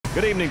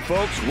Good evening,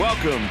 folks.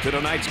 Welcome to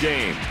tonight's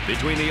game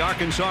between the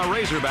Arkansas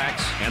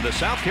Razorbacks and the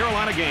South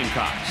Carolina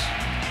Gamecocks.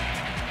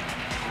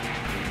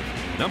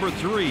 Number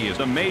 3 is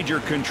a major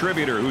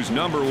contributor whose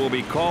number will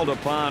be called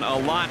upon a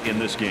lot in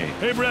this game.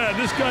 Hey, Brad,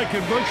 this guy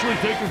can virtually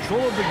take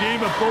control of the game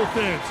at both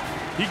ends.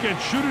 He can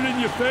shoot it in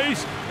your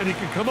face, and he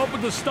can come up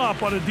with a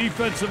stop on a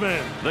defensive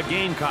end. The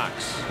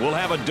Gamecocks will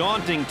have a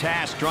daunting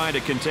task trying to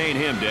contain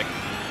him, Dick.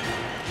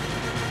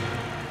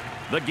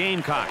 The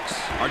Gamecocks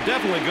are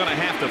definitely going to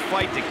have to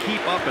fight to keep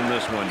up in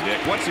this one,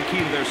 Dick. What's the key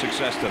to their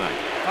success tonight?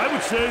 I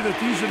would say that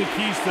these are the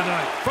keys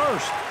tonight.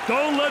 First,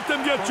 don't let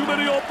them get too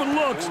many open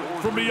looks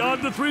from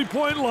beyond the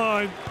three-point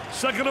line.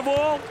 Second of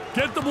all,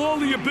 get the ball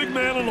to your big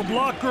man on the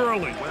block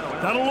early.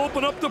 That'll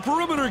open up the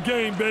perimeter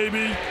game,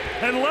 baby.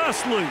 And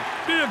lastly,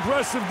 be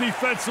aggressive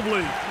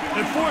defensively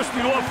and force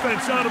the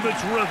offense out of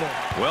its rhythm.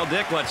 Well,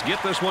 Dick, let's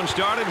get this one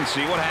started and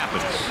see what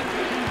happens.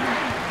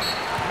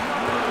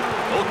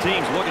 Both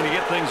teams looking to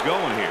get things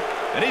going here.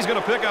 And he's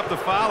going to pick up the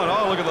foul, and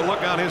oh, look at the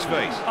look on his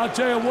face. I'll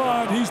tell you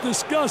what, he's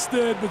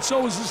disgusted, but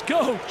so is his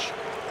coach.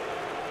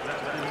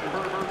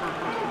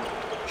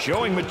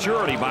 Showing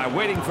maturity by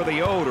waiting for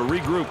the O to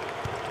regroup.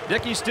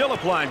 Dickey's still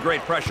applying great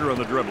pressure on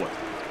the dribbler.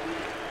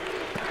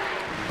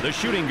 The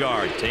shooting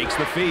guard takes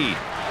the feed.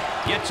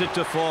 Gets it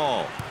to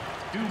fall.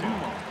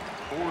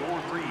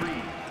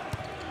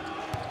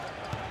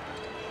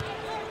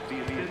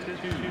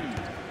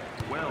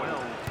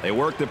 They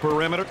work the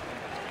perimeter.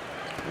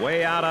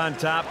 Way out on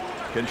top,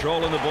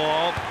 controlling the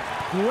ball.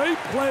 Great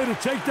play to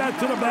take that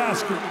to the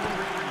basket.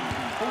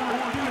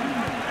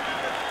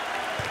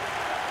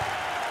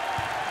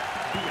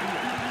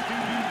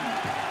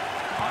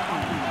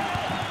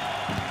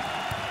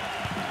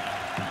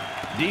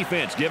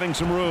 Defense giving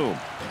some room.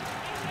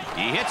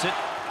 He hits it.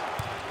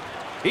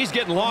 He's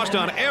getting lost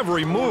on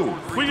every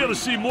move. We got to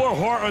see more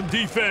heart on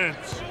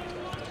defense.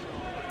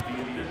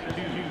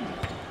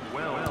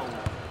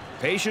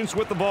 Patience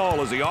with the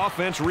ball as the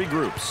offense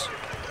regroups.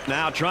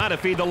 Now trying to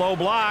feed the low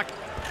block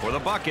for the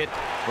bucket.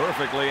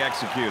 Perfectly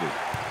executed.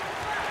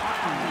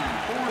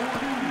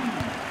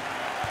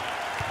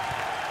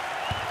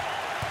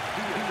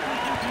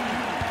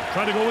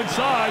 Trying to go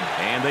inside.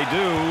 And they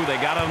do.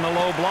 They got it on the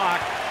low block.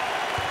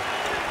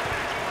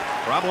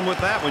 Problem with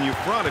that, when you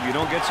front, if you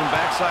don't get some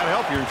backside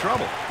help, you're in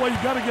trouble. Well,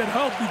 you got to get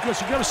help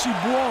because you got to see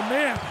ball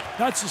man.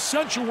 That's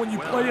essential when you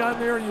play on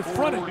there and you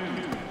front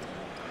it.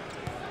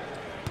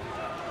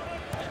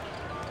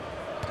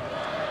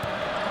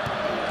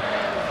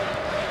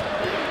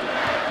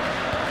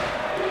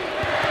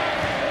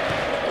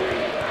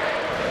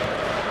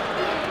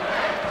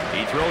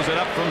 Throws it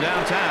up from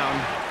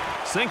downtown.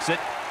 Sinks it.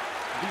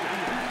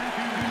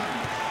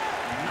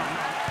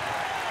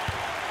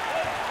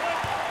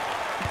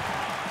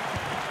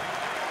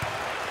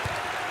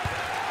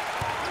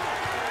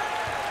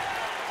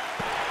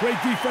 Great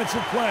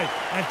defensive play.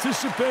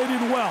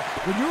 Anticipated well.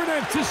 When you're an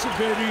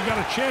anticipator, you got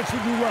a chance to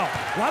do well.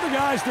 A lot of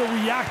guys, they're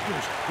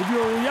reactors. If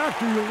you're a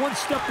reactor, you're one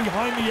step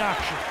behind the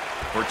action.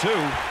 For two.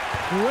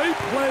 Great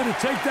play to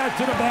take that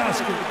to the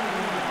basket.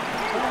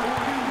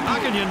 How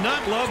can you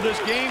not love this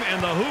game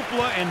and the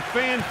hoopla and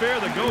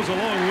fanfare that goes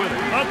along with it?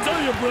 I'll tell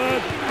you,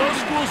 Brad, those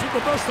schools with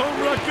the best home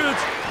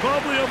records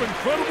probably have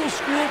incredible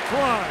school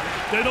pride.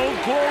 They don't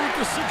call it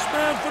the sixth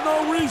man for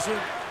no reason.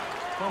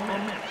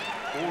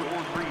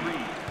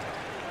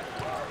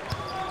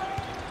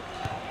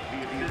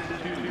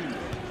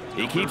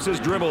 He keeps his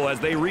dribble as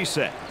they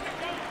reset.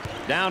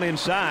 Down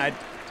inside.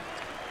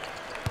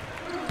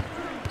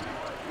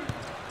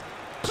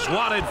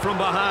 Swatted from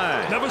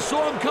behind. Never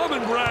saw him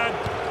coming, Brad.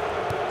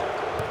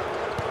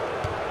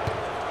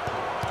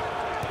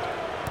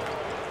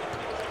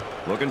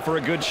 Looking for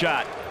a good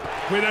shot.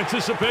 Great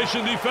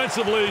anticipation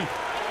defensively.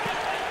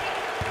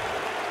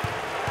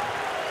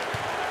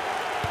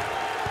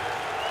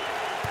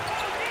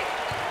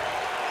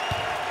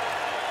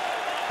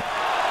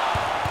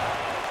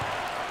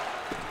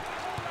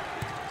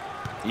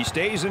 He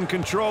stays in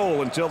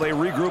control until they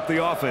regroup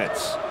the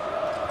offense.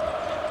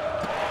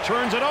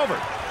 Turns it over.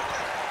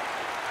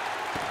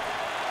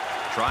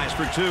 Tries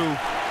for two.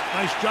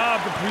 Nice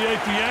job to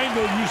create the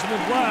angle using the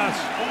glass.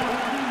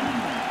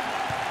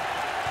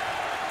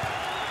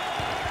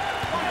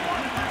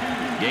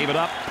 Gave it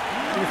up.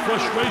 The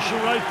frustration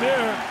right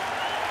there.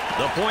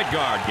 The point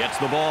guard gets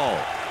the ball.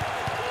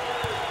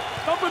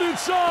 Up and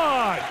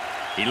inside.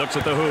 He looks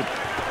at the hoop.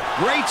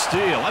 Great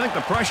steal. I think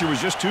the pressure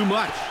was just too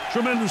much.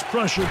 Tremendous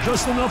pressure,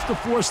 just enough to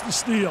force the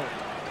steal.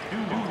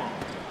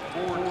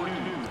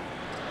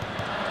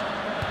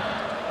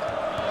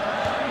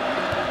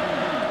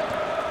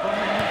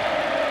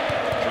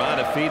 Trying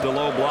to feed the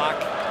low block.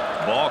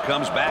 Ball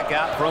comes back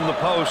out from the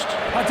post.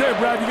 I tell you,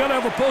 Brad, you got to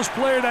have a post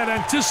player that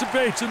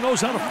anticipates and knows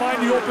how to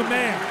find the open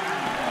man.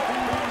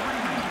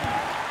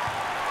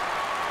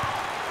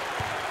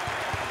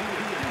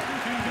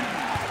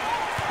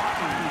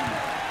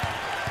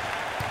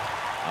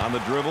 On the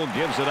dribble,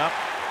 gives it up.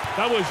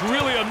 That was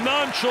really a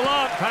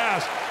nonchalant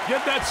pass.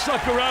 Get that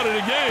sucker out of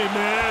the game,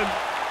 man.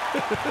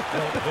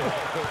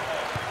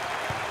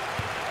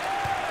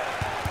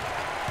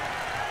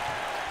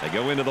 They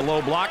go into the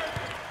low block.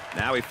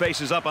 Now he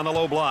faces up on the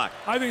low block.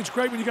 I think it's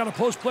great when you got a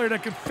post player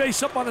that can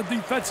face up on a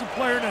defensive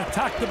player and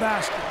attack the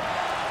basket.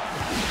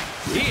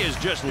 He is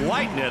just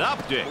lighting it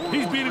up, Dick.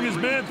 He's beating his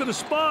man to the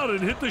spot and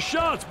hit the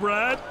shots,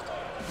 Brad.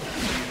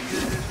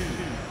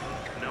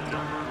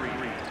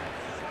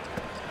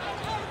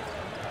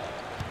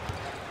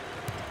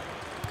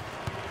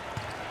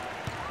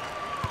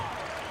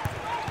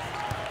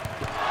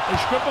 They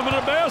strip him in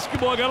a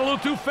basketball. Got a little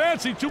too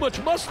fancy. Too much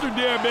mustard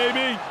there,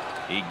 baby.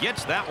 He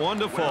gets that one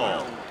to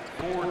fall.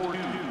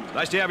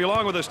 Nice to have you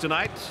along with us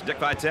tonight. Dick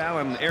Vitale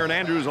and Aaron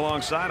Andrews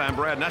alongside. I'm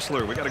Brad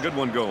Nessler. We got a good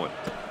one going.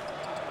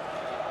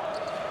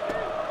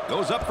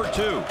 Goes up for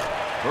two.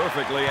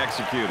 Perfectly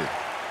executed.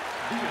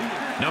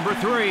 Number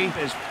 3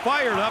 is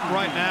fired up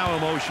right now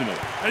emotionally.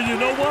 And you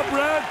know what,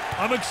 Brad?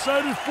 I'm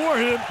excited for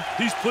him.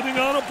 He's putting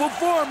on a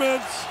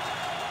performance.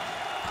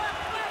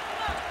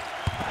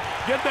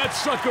 Get that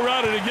sucker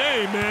out of the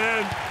game,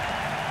 man.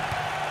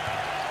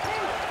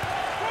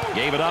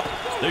 Gave it up.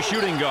 The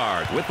shooting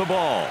guard with the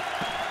ball.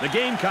 The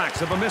Gamecocks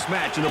have a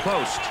mismatch in the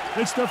post.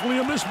 It's definitely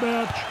a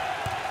mismatch.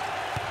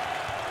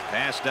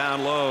 Pass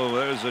down low.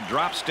 There's a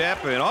drop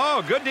step, and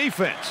oh, good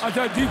defense. I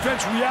thought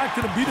defense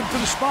reacted and beat him to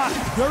the spot.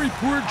 Very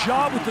poor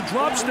job with the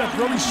drop step,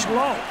 very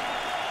slow.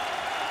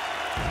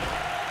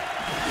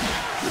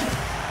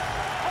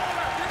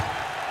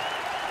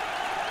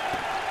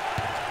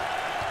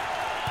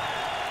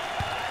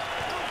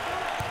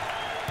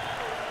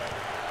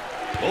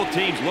 Both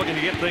teams looking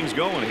to get things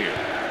going here.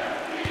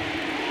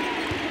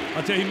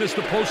 I'll tell you, he missed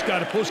the post guy.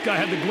 The post guy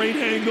had the great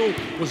angle,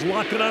 was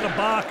locking on a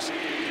box.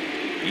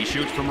 He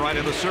shoots from right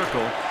of the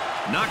circle,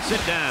 knocks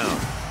it down.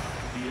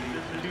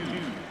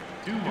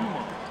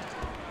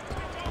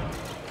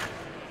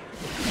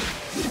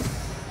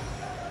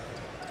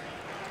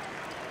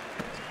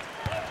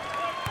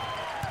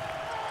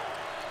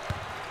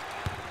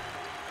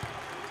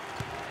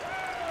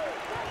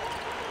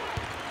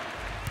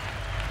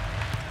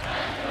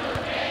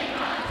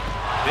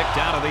 Picked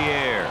out of the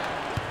air.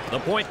 The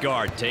point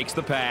guard takes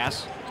the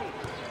pass.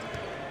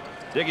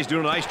 Dickey's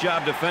doing a nice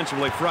job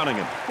defensively fronting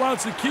him. Well,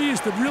 it's the key is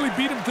to really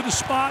beat him to the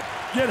spot,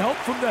 get help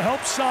from the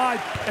help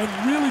side, and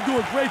really do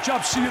a great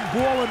job seeing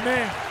ball and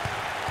man.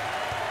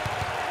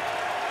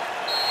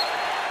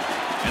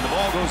 And the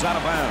ball goes out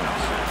of bounds.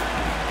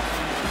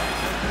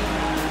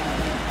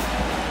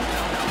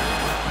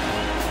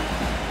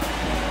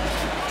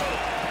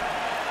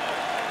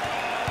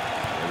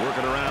 They're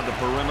working around the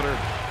perimeter.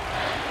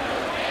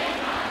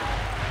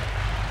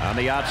 On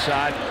the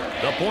outside,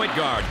 the point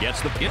guard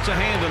gets a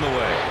hand in the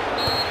way.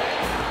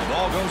 The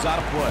ball goes out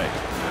of play.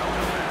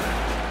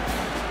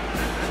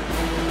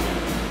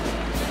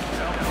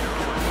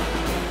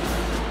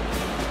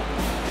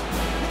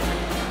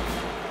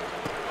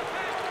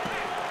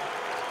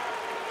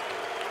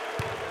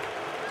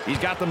 He's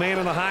got the man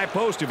in the high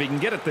post if he can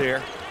get it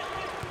there.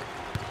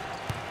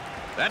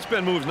 That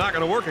spin move's not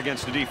going to work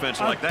against a defense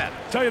like that.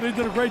 I tell you, they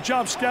did a great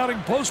job scouting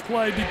post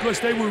play because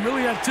they were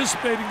really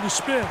anticipating the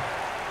spin.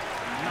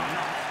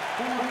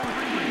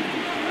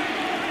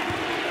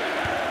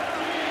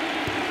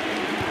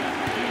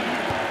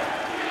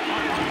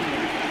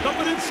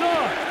 Coming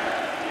inside.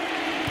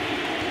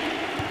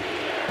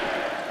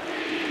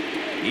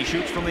 He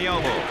shoots from the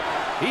elbow.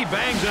 He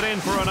bangs it in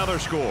for another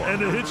score. And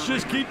the hits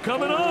just keep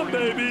coming on,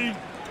 baby.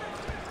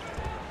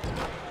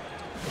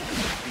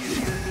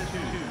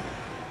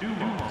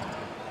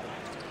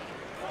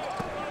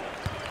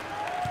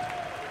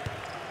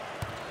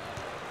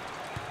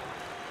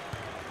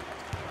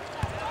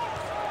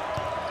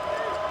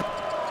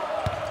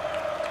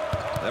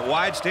 That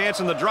wide stance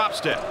and the drop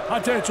step. I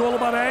tell you, it's all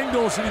about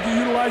angles, and if you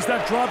utilize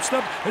that drop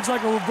step, it's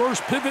like a reverse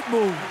pivot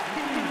move.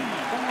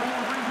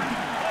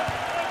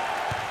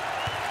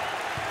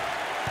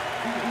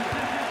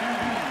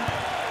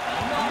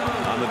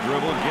 On the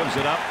dribble, gives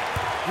it up.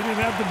 He didn't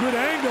have the good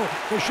angle.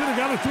 They should have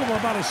got it to him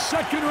about a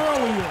second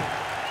earlier.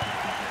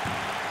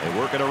 They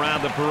work it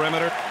around the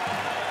perimeter.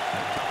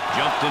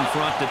 Jumped in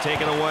front to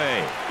take it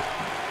away.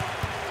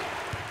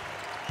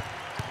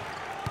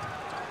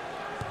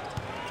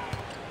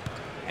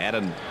 Had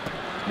a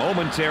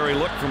momentary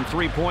look from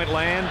three-point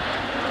land.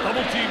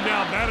 Double team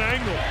now, that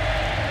angle.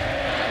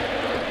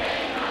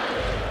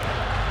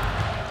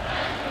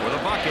 For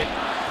the bucket.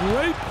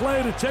 Great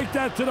play to take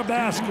that to the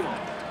basket.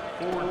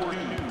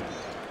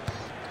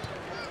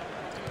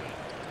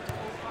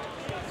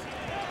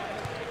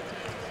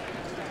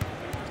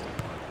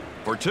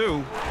 For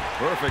two,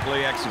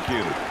 perfectly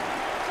executed.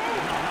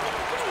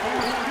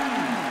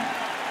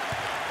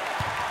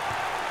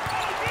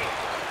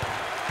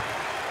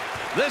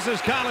 This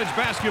is college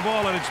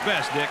basketball at its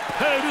best, Dick.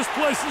 Hey, this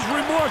place is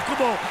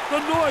remarkable.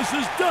 The noise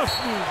is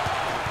deafening.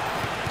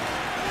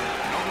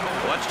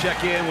 Let's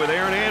check in with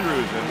Aaron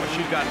Andrews and what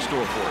she's got in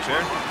store for us,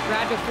 Aaron.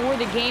 Brad, before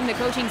the game, the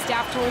coaching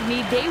staff told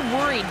me they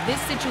worried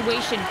this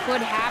situation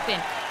could happen.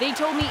 They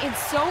told me it's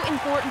so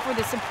important for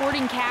the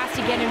supporting cast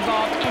to get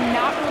involved and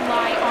not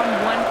rely on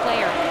one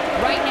player.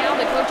 Right now,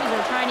 the coaches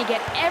are trying to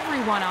get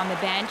everyone on the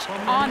bench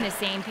on the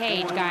same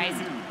page, guys.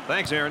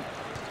 Thanks, Aaron.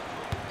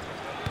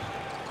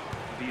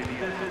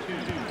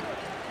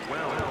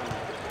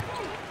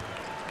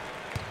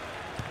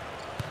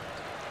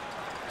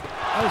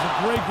 That was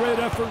a great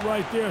effort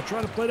right there.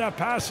 Trying to play that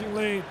passing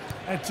lane.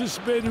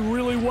 Anticipated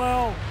really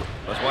well.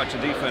 Let's watch the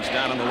defense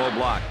down in the low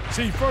block.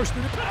 See, first...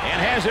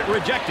 And has it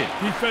rejected.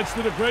 Defense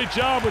did a great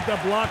job with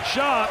that block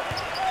shot.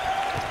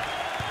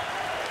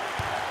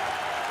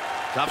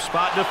 Tough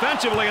spot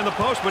defensively in the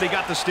post, but he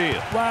got the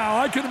steal. Wow,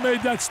 I could have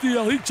made that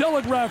steal. He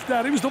telegraphed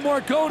that. He was the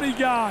Marconi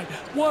guy.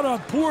 What a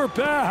poor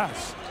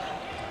pass.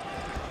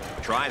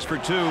 Tries for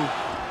two.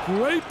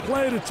 Great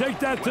play to take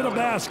that to the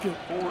basket.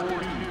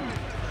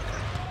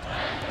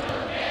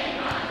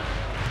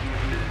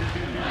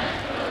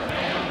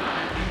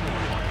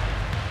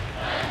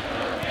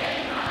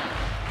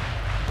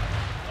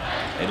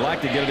 They'd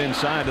like to get it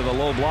inside to the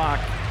low block.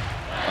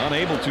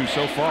 Unable to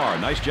so far.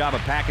 Nice job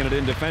of packing it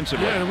in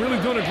defensively. Yeah, they're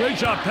really doing a great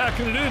job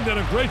packing it in. Did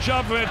a great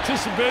job of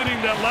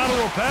anticipating that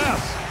lateral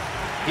pass.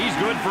 He's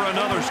good for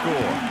another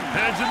score.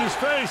 Hands in his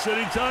face.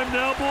 Anytime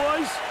now,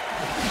 boys.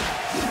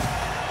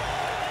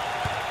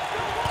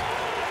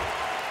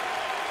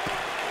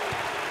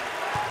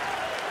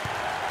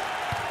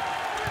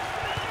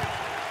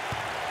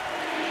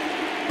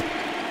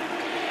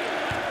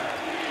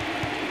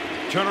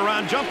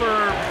 Turnaround jumper.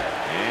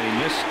 And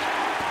he missed.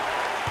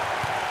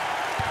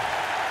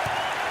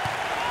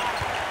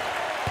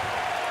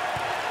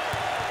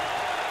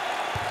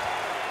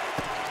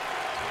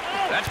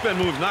 That spin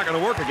move's not going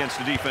to work against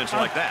a defense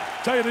like that.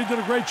 I tell you, they did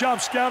a great job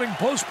scouting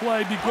post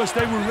play because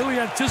they were really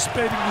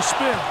anticipating the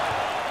spin.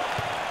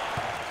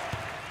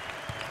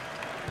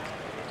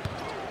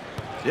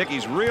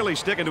 Dickey's really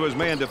sticking to his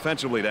man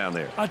defensively down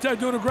there. I tell you,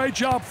 doing a great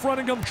job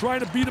fronting him,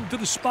 trying to beat him to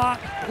the spot,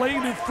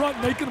 playing in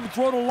front, making him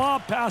throw the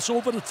lob pass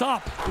over the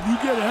top. If you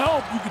get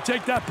help, you can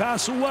take that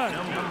pass away.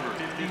 Number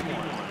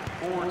 51,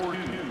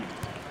 4-2.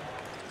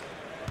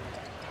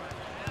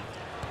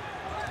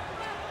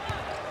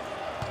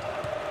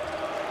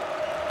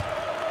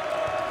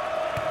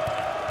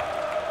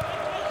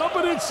 Up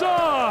and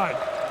inside.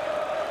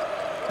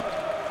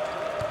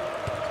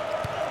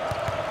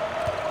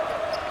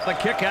 The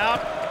kick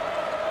out.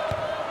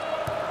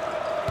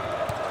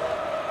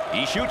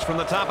 He shoots from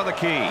the top of the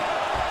key.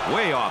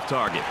 Way off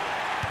target.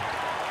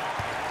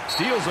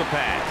 Steals a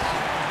pass.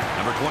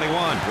 Number 21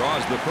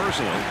 draws the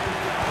personal.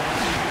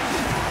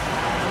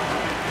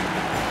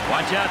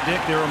 Watch out,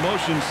 Dick. Their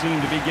emotions seem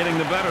to be getting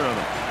the better of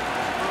them.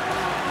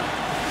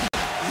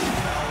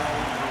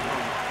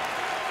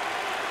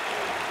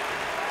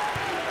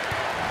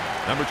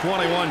 Number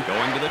 21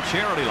 going to the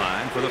charity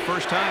line for the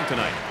first time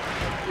tonight.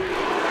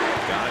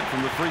 Got it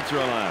from the free throw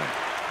line.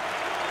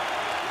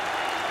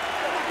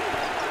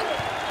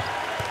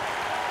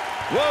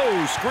 Whoa,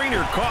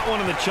 screener caught one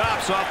of the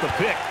chops off the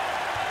pick.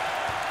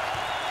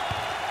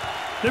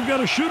 They've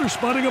got a shooter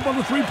spotting up on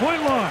the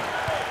three-point line.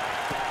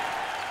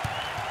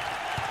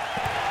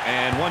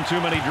 And one too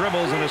many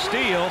dribbles and a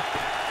steal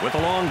with a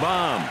long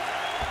bomb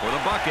for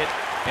the bucket.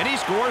 And he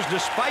scores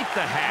despite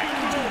the hack.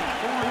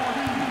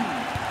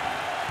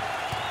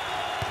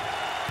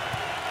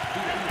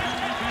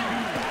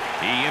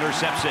 He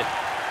intercepts it,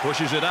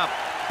 pushes it up.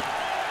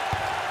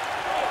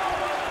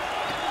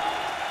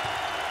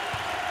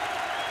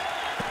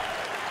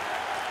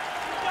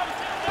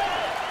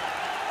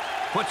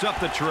 Puts up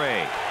the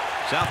tray.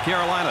 South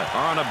Carolina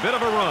are on a bit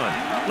of a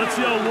run. Let's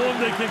see how long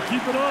they can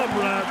keep it on,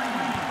 Brad.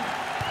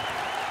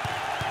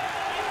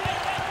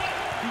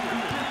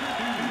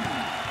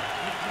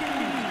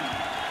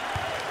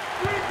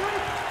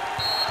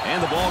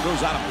 And the ball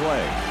goes out of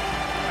play.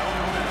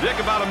 Dick,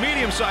 about a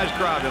medium-sized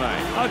crowd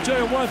tonight. I'll tell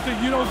you one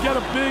thing, you don't get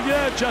a big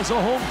edge as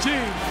a home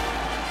team.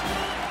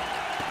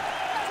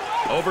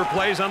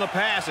 Overplays on the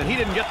pass, and he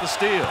didn't get the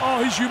steal.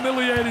 Oh, he's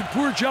humiliated.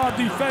 Poor job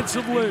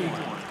defensively.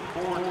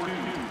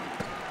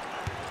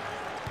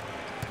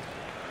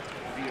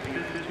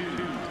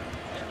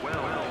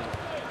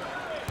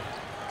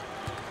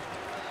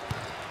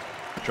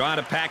 Trying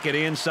to pack it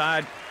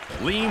inside.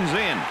 Leans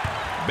in.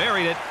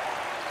 Buried it.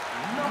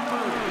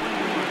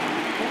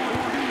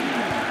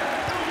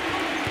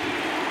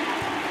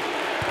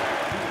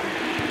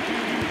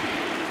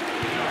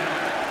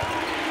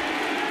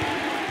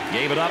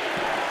 Gave it up.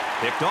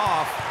 Picked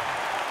off.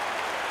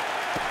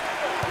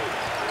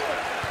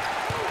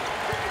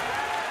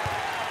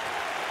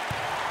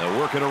 They'll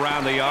work it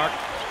around the arc.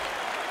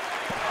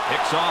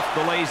 Picks off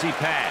the lazy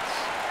pass.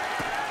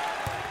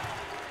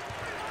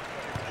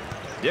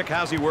 Dick,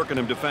 how's he working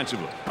him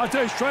defensively? I'll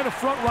tell you, he's trying to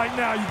front right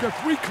now. You've got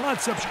three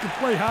concepts. You can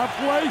play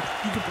halfway,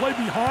 you can play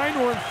behind,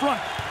 or in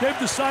front. They've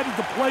decided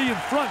to play in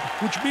front,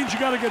 which means you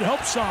got to get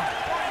help side.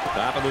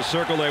 Top of the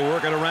circle, they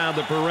work it around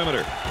the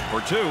perimeter. For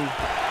two,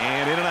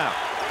 and in and out.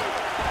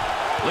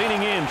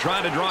 Leaning in,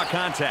 trying to draw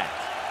contact.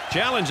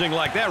 Challenging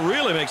like that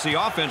really makes the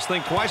offense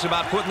think twice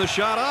about putting the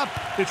shot up.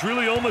 It's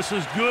really almost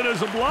as good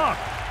as a block.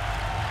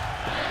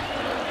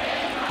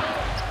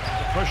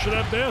 Pressure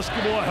that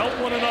basketball, help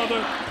one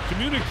another,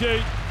 communicate.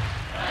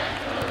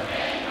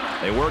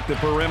 They work the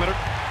perimeter,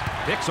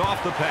 picks off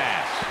the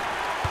pass.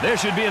 There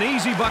should be an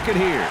easy bucket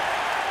here.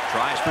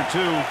 Tries for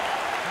two.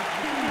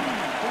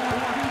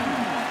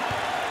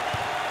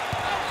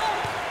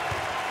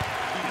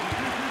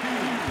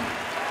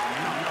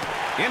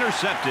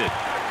 Intercepted.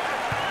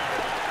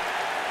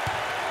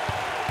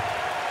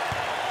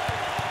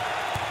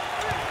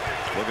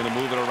 Looking to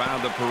move it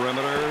around the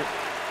perimeter.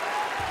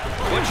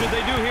 What should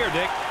they do here,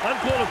 Dick? I'd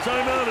call a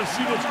timeout and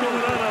see what's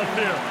going on out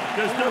there.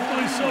 There's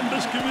definitely some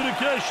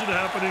miscommunication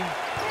happening.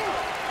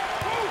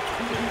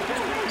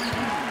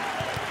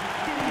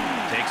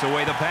 Takes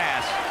away the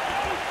pass.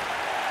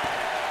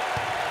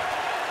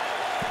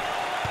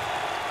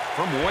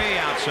 From way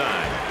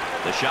outside.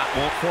 The shot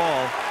won't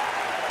fall.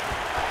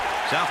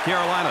 South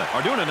Carolina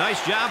are doing a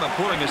nice job of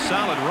putting a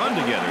solid run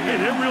together Hey,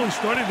 here. they're really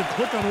starting to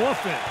click on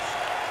offense.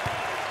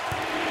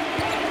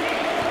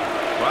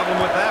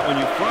 Problem with that, when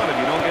you front, if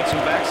you don't get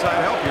some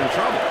backside help, you're in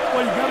trouble.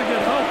 Well, you got to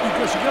get help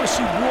because you got to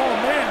see raw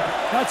man.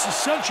 That's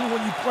essential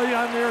when you play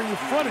on there and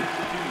you're fronting.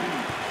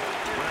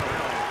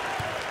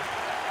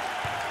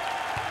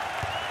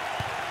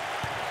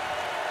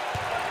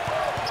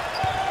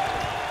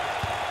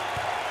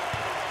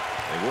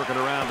 They work it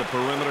around the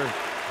perimeter.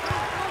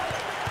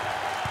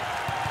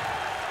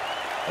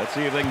 Let's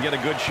see if they can get a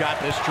good shot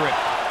this trip.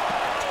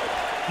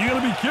 You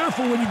got to be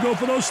careful when you go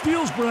for those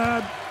steals,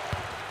 Brad.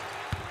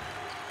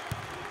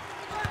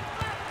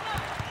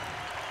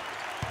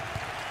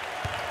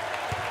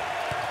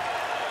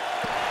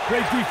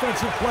 Great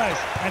defensive play.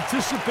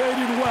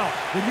 Anticipated well.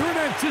 When you're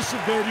an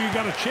anticipator, you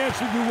got a chance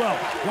to do well.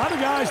 A lot of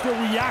guys, they're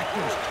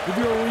reactors. If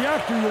you're a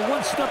reactor, you're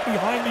one step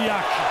behind the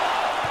action.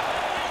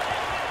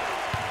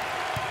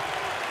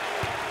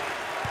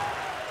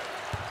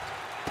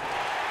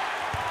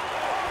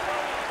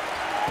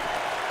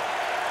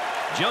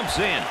 Jumps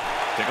in.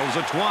 Tickles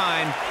a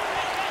twine.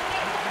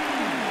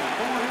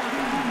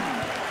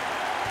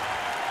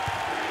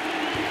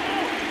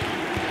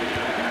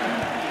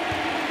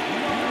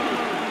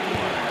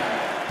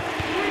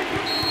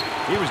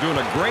 He was doing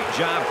a great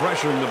job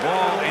pressuring the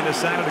ball and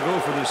decided to go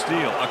for the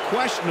steal. A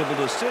questionable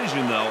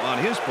decision, though, on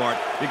his part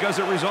because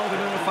it resulted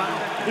in a foul.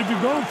 If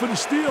you're going for the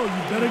steal,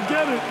 you better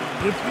get it.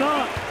 If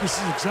not, this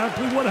is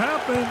exactly what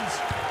happens.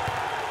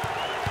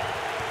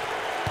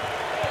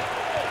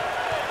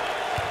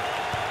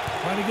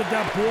 Trying to get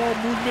that ball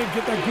movement,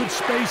 get that good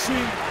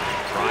spacing.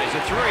 Tries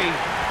a three.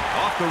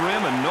 Off the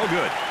rim and no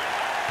good.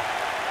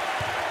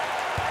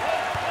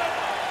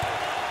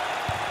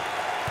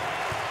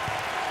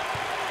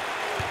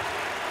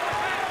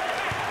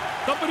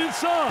 Dumping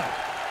inside.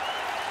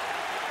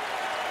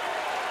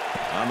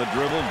 On the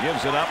dribble,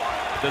 gives it up.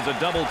 There's a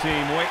double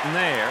team waiting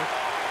there.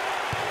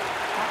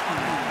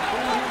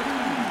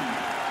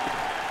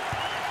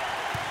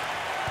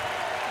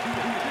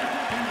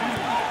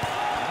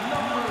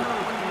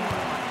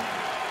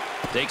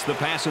 Takes the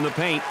pass in the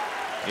paint.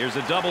 Here's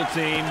a double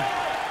team.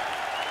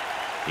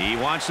 He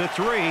wants a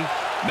three.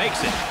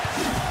 Makes it.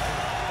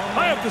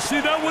 I have to see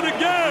that one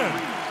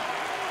again.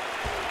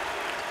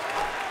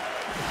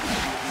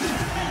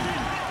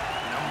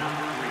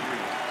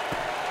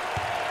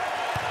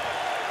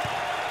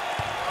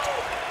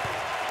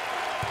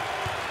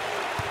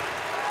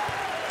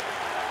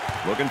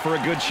 Looking for a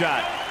good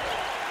shot.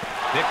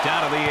 Picked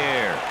out of the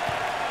air.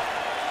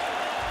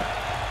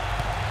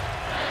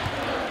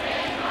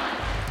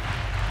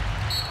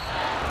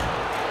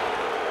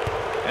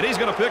 And he's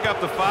going to pick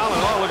up the foul,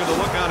 and look at the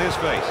look on his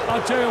face.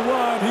 I'll tell you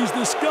what, he's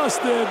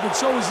disgusted, but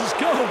so is his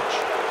coach.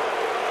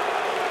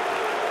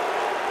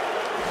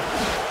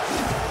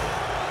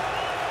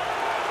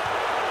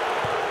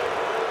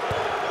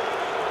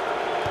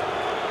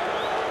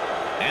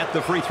 At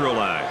the free throw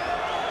line.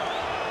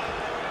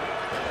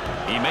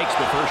 He makes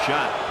the first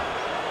shot.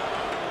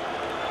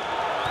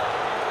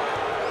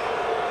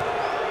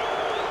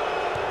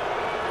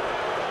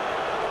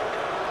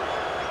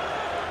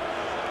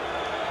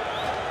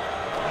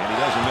 And he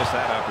doesn't miss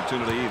that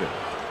opportunity either.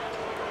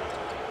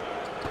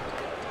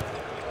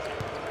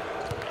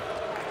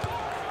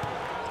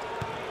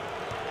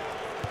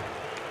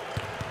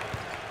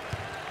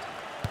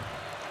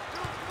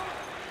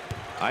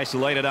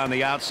 Isolated on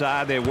the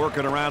outside. They're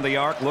working around the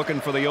arc, looking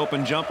for the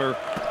open jumper.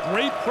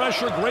 Great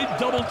pressure, great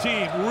double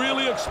team,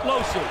 really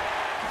explosive.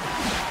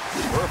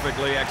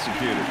 Perfectly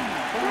executed.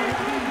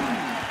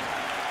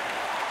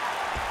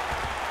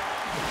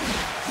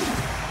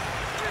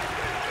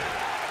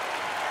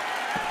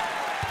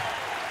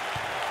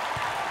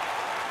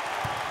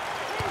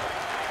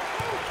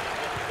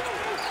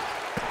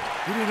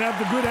 He didn't have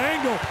the good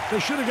angle. They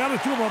should have got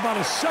it to him about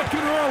a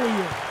second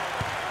earlier.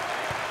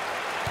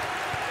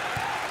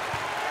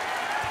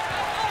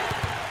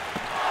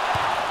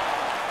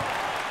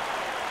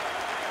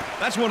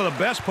 That's one of the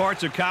best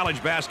parts of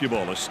college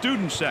basketball, the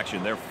student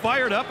section. They're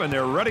fired up and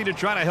they're ready to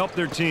try to help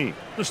their team.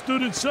 The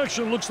student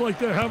section looks like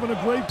they're having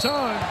a great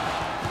time.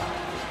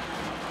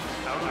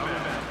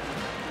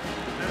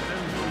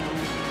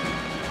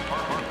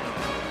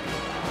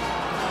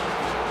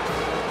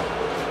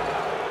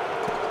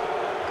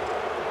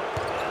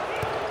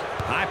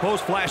 High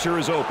post flasher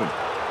is open.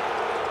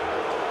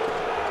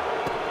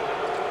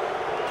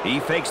 He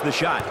fakes the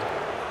shot.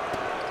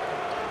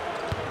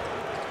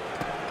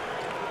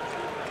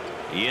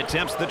 He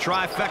attempts the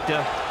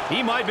trifecta.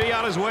 He might be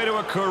on his way to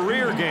a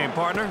career game,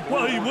 partner.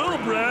 Well, he will,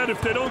 Brad,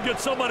 if they don't get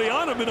somebody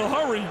on him in a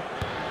hurry.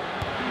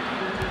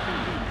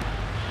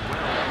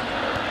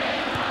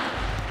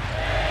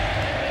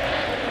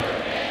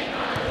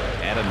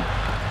 At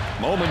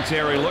a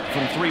momentary look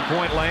from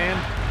three-point land,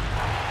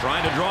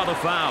 trying to draw the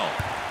foul.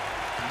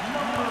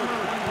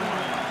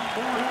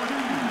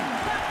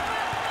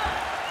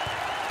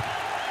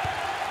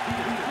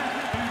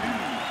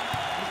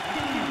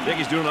 Dick,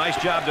 he's doing a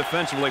nice job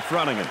defensively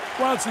fronting him.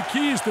 Well, it's the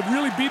key is to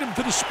really beat him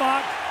to the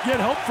spot, get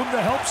help from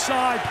the help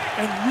side,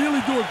 and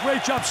really do a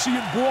great job seeing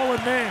ball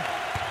and man.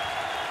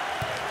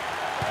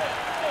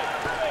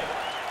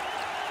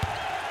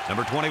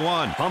 Number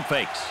 21, pump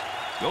fakes.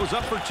 Goes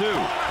up for two.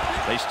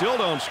 They still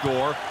don't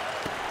score.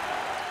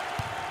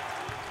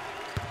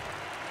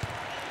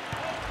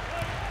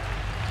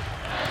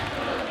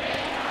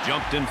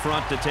 Jumped in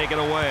front to take it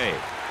away.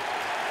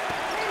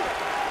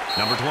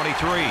 Number 23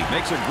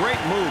 makes a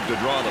great move to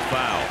draw the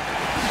foul.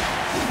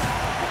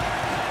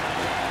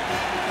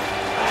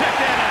 Check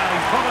that out.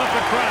 He's pumping up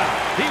the crowd.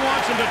 He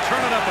wants him to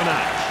turn it up a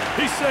notch.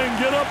 He's saying,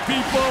 get up,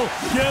 people.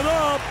 Get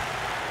up.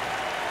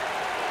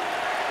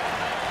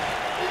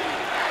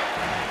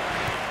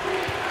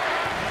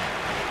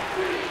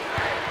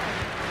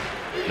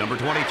 Number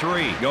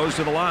 23 goes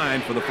to the line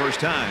for the first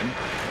time.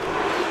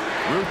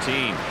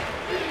 Routine.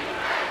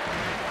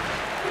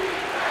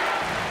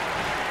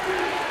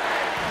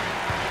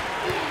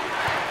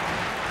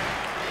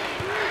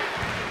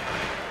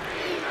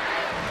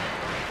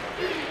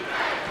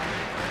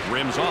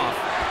 Rims off.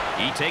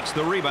 He takes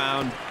the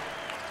rebound.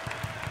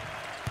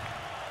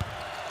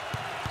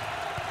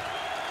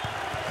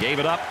 Gave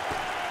it up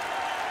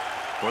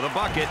for the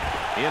bucket.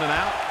 In and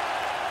out.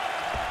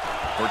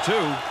 For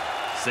two.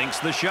 Sinks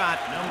the shot.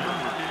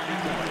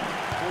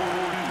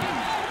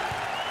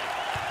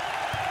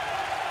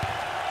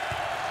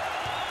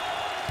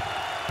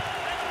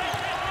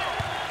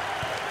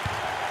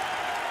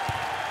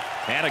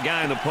 Had a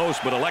guy in the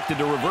post, but elected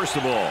to reverse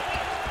the ball.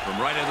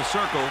 From right in the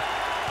circle,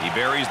 he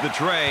buries the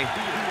tray.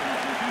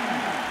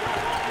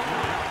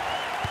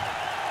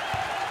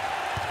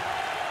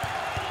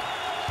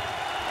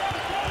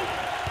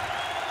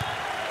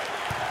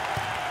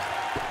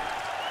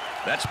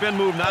 That spin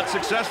move not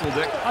successful,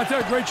 Dick. I did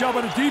a great job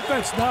on the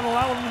defense, not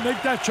allowing him to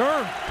make that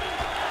turn.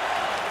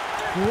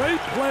 Great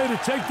play to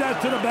take that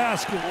to the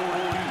basket.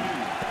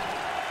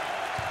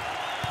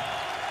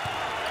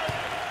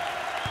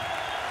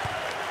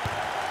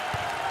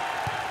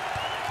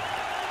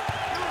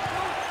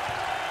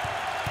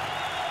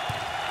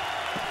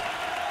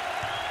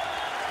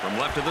 From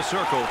left of the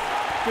circle.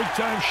 Big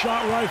time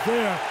shot right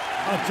there.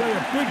 I'll tell you,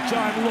 big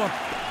time look.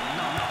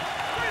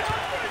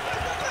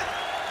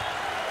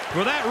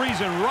 For that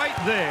reason right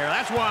there,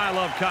 that's why I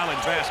love college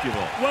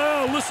basketball.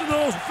 Well, listen to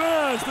those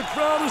fans. The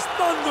crowd is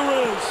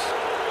thunderous.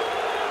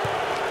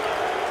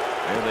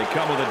 There they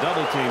come with a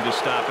double team to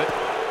stop it.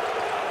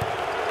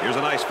 Here's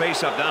a nice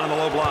face-up down in the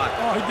low block.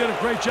 Oh, he did a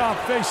great job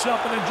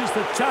face-up and then just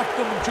attacked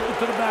them and took it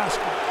to the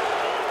basket.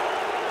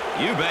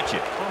 You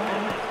betcha.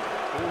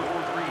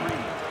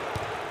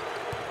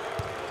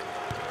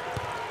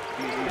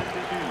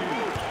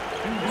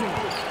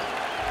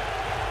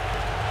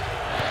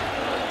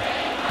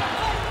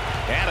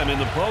 Had him in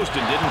the post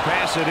and didn't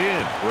pass it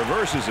in.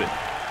 Reverses it.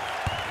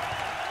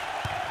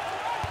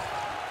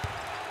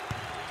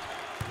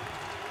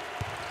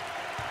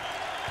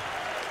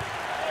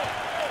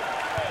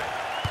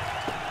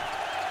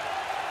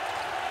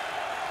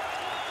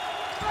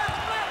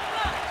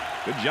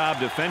 Good job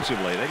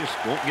defensively. They just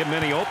won't give him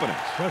any openings.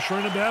 Pressure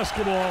in the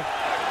basketball.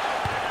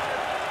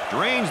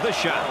 Drains the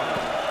shot.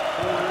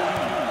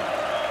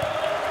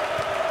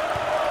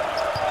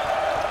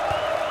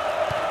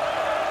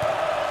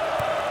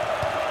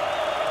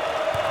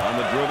 On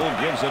the dribble,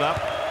 gives it up.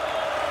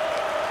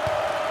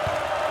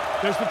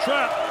 There's the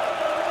trap.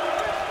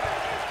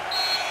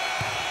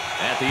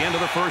 At the end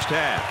of the first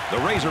half, the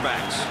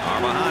Razorbacks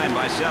are behind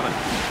by 7.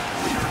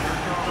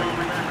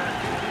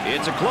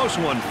 It's a close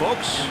one,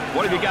 folks.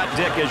 What have you got,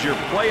 Dick, as your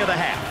play of the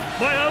half?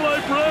 My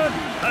highlight, Brad,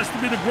 has to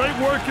be the great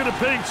work in the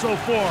paint so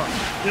far.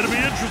 It'll be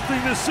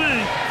interesting to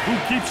see who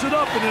keeps it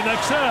up in the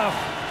next half.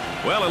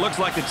 Well, it looks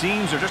like the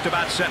teams are just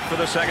about set for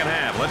the second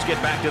half. Let's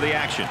get back to the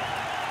action.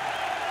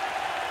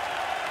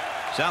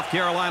 South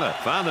Carolina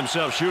found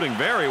themselves shooting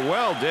very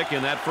well, Dick, in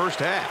that first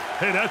half.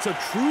 Hey, that's a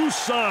true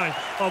sign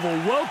of a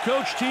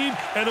well-coached team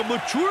and a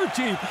mature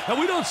team.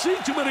 And we don't see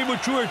too many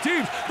mature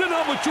teams. They're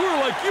not mature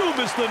like you,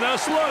 Mr.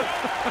 Nessler.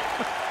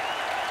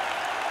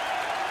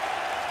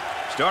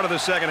 Start of the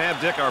second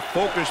half, Dick, our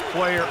focused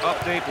player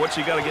update. What's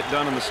he got to get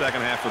done in the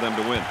second half for them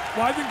to win?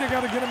 Well, I think they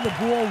got to get him the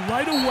ball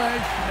right away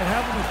and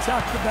have him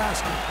attack the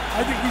basket.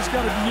 I think he's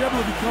got to be able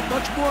to become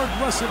much more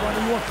aggressive on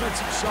the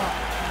offensive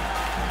side.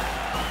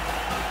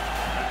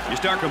 You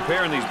start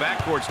comparing these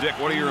backcourts, Dick.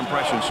 What are your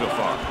impressions so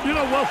far? You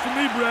know, well, for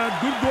me, Brad,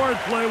 good guard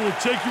play will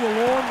take you a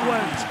long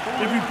ways.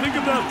 If you think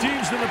about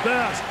teams in the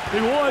past,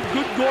 they all had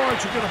good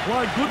guards who can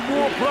apply good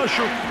ball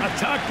pressure,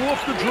 attack off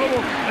the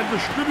dribble, and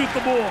distribute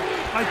the ball.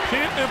 I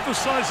can't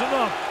emphasize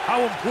enough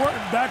how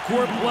important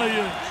backcourt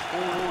play is.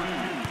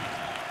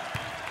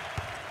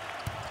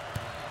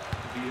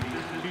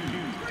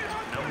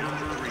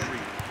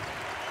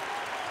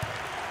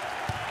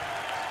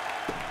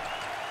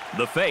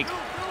 The fake.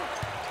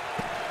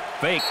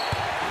 Fake.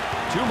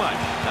 Too much.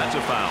 That's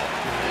a foul.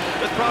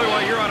 That's probably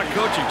why you're out of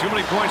coaching. Too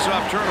many points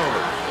off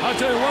turnovers. I'll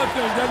tell you one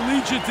thing, that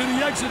leads you to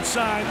the exit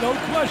sign. No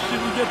question,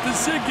 you get the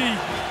Ziggy.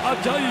 I'll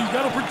tell you, you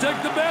got to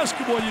protect the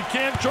basketball. You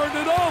can't turn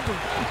it over.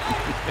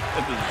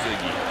 The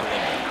Ziggy. I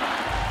love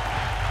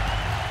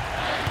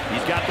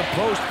it. He's got the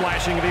post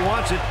flashing if he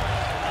wants it.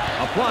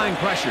 Applying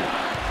pressure.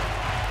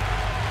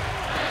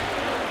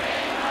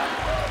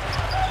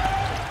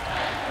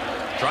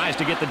 Tries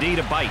to get the D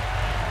to bite.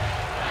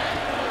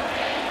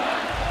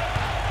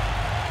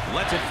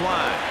 Lets it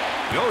fly.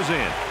 Goes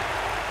in.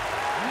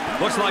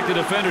 Looks like the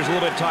defender's a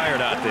little bit tired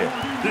out there.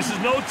 This is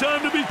no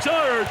time to be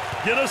tired.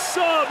 Get a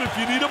sub if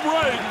you need a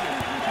break.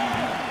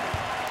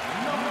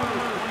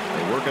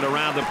 They work it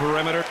around the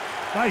perimeter.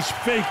 Nice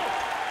fake.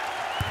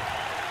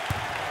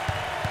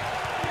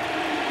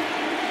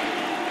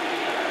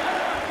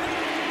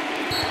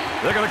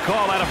 They're going to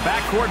call that a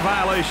backcourt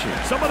violation.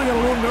 Somebody got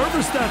a little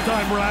nervous that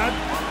time, Brad.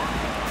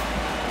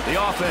 The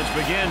offense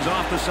begins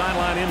off the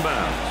sideline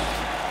inbounds.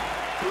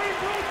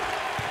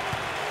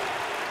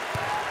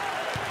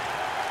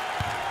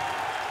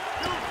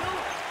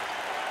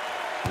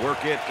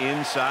 Work it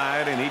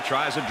inside, and he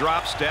tries a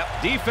drop step.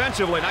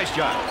 Defensively, nice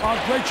job.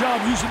 Great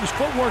job using his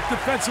footwork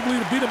defensively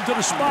to beat him to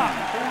the spot.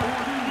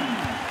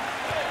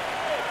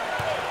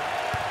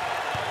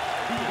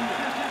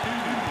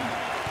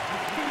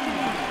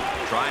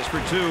 Tries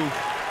for two.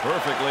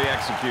 Perfectly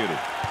executed.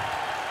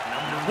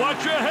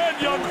 Watch your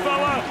head, young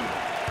fella.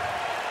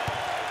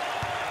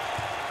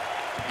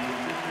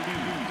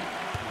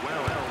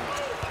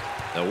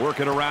 They'll work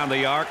it around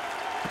the arc.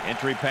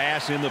 Entry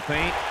pass in the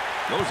paint.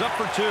 Goes up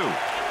for two.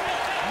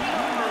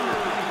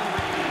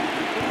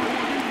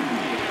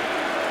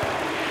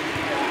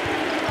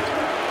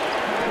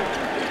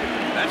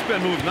 That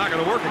spin move's not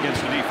going to work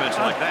against a defense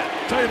like that.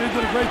 I tell you, they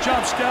did a great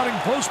job scouting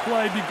post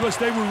play because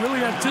they were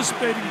really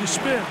anticipating the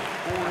spin.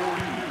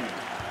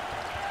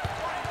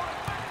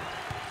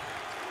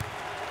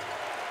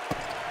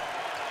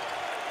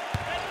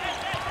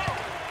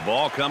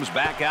 Ball comes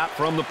back out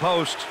from the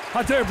post.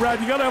 I tell you, Brad,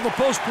 you got to have a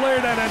post player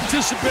that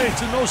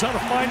anticipates and knows how to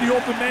find the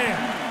open man.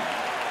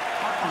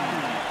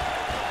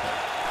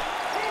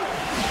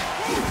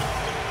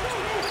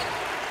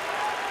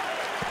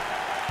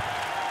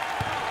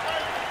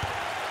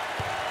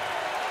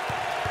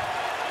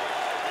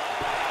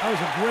 That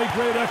was a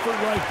great effort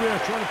right there,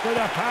 trying to play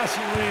that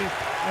passing lane,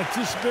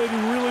 anticipating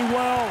really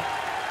well.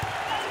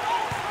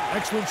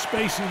 Excellent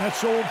spacing. That's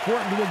so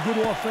important to a good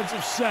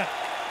offensive set.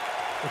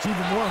 It's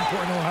even more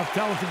important to have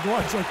talented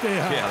guards like they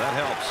have. Yeah, that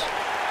helps.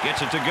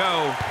 Gets it to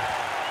go.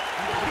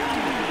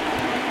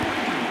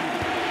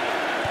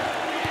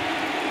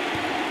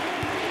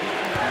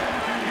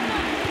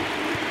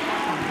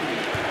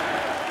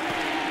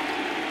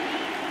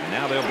 And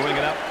now they'll bring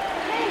it up.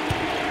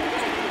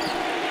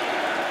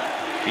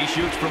 He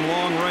shoots from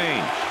long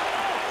range.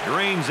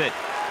 Drains it.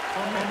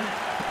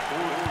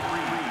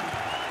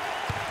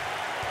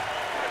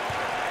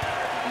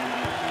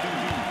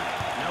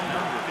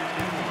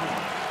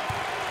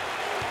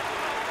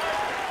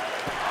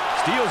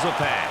 Steals a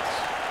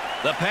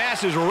pass. The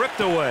pass is ripped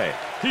away.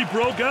 He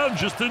broke out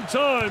just in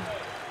time.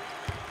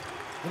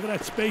 Look at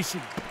that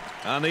spacing.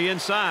 On the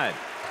inside.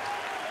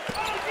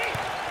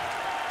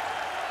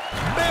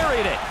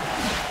 Buried it.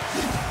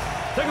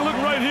 Take a look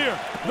right here.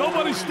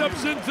 Nobody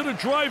steps into the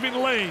driving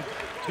lane.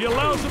 He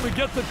allows them to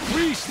get the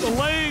crease, the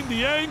lane,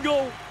 the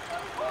angle.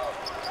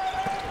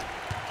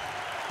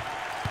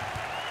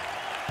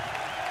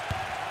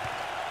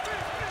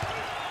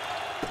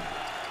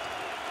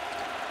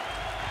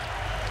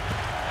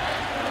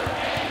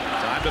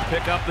 Time to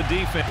pick up the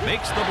defense.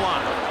 Makes the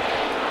block.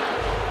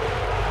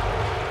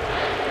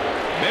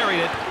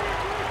 Buried it.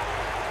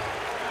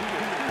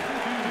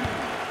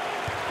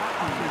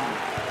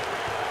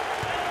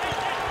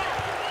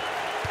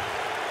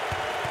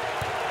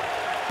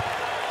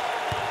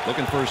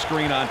 Looking for a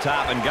screen on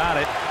top and got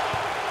it.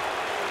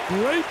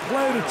 Great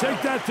play to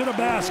take that to the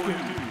basket.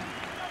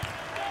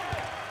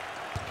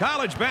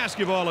 College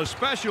basketball is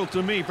special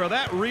to me for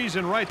that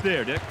reason right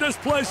there, Dick. This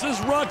place is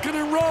rocking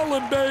and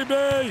rolling,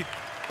 baby.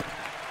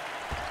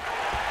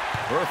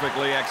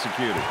 Perfectly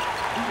executed.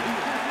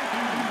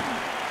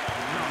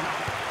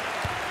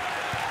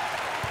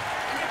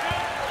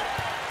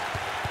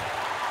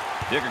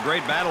 Dick, a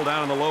great battle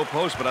down in the low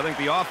post, but I think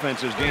the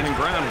offense is gaining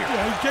ground here.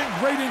 Yeah, he's getting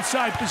great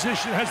inside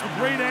position, has the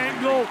great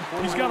angle.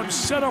 He's got him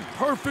set up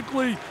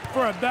perfectly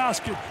for a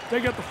basket. They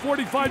got the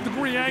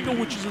 45-degree angle,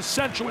 which is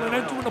essential in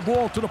entering the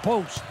ball to the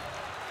post.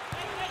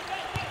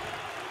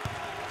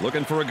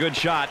 Looking for a good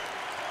shot.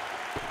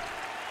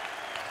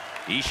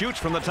 He shoots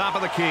from the top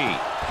of the key.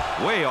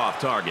 Way off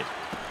target.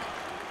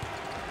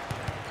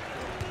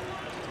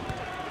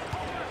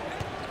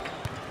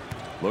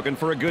 Looking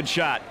for a good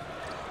shot.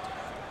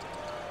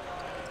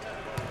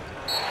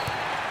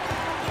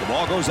 The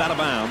ball goes out of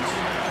bounds.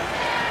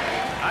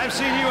 I've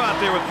seen you out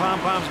there with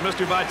pom-poms,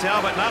 Mr.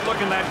 Vitale, but not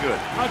looking that good.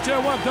 I'll tell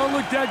you what, don't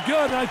look that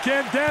good. I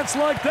can't dance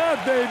like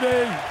that,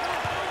 baby.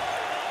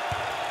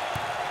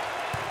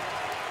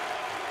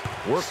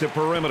 Work the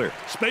perimeter.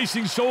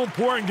 Spacing's so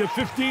important. Get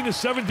 15 to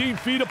 17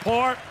 feet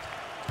apart.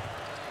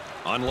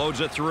 Unloads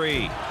a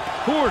three.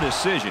 Poor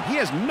decision. He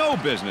has no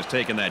business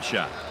taking that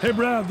shot. Hey,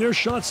 Brad, their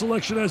shot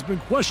selection has been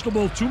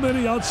questionable. Too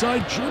many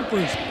outside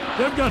jumpers.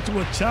 They've got to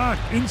attack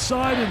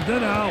inside and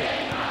then out.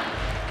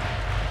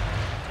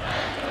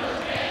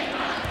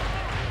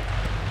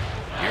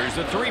 Here's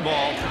the three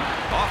ball.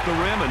 Off the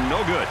rim and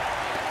no good.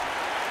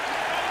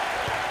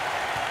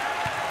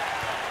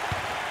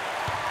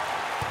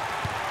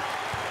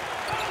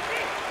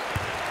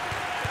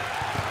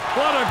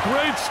 What a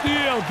great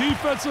steal.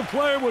 Defensive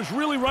player was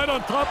really right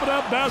on top of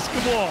that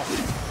basketball.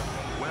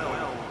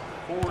 Well,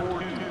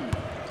 4-2.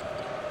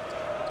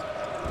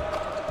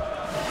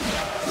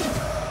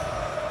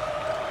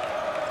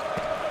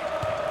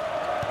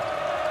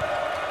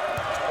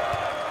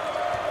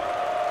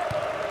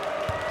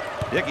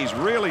 Dickey's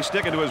really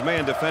sticking to his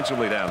man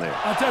defensively down there.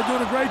 I'll tell you,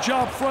 doing a great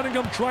job fronting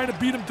him, trying to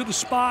beat him to the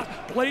spot,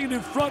 playing in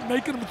front,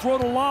 making him throw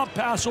the lob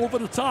pass over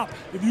the top.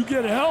 If you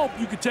get help,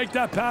 you can take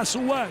that pass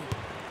away.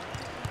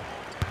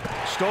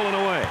 Stolen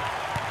away.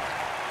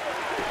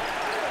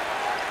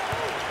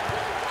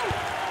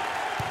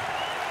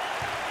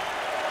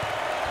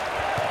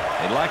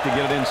 They'd like to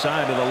get it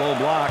inside to the low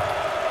block.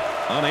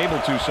 Unable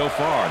to so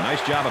far.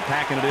 Nice job of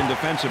packing it in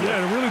defensively. Yeah,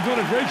 they're really doing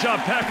a great job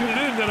packing it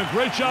in, and a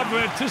great job of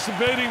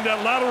anticipating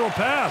that lateral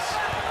pass.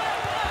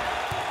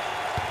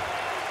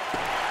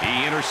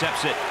 He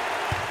intercepts it.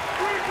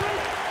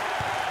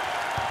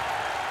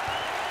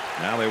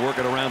 Now they work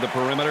it around the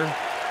perimeter.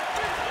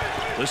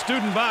 The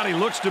student body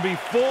looks to be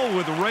full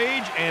with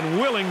rage and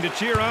willing to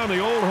cheer on the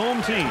old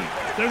home team.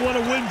 They want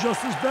to win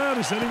just as bad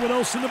as anyone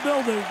else in the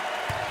building.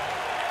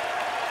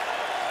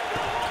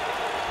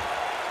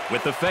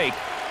 With the fake,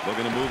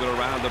 looking to move it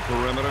around the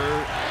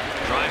perimeter.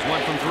 Tries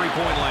one from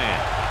three-point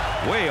land.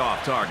 Way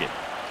off target.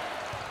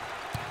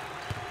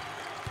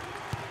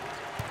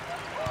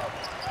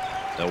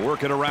 They'll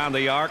work it around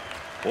the arc.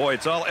 Boy,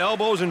 it's all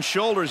elbows and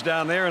shoulders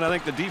down there, and I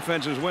think the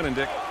defense is winning,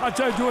 Dick. I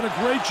tell you, doing a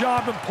great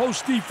job in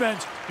post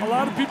defense. A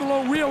lot of people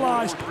don't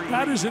realize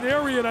that is an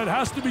area that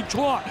has to be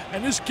taught,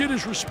 and this kid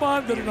has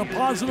responded in a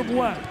positive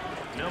way.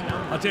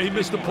 I tell you, he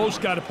missed the post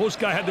guy. The post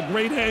guy had the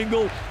great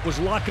angle, was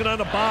locking on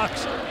the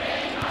box.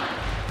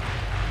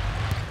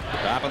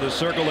 Top of the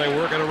circle, they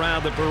work it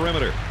around the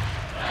perimeter.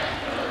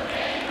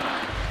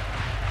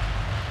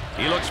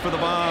 He looks for the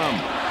bomb.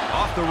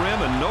 Off the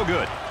rim and no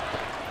good.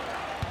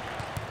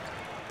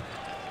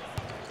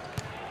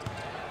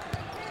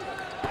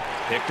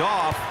 Picked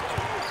off.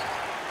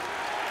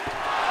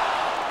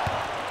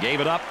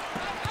 Gave it up.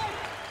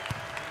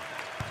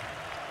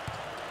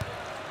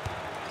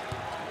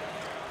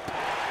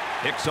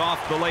 Picks off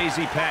the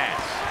lazy pass.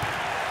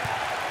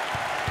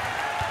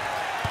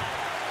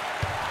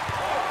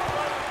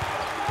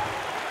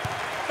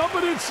 Up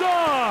and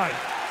inside.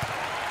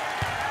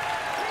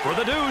 For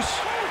the deuce.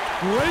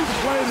 Great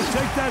play to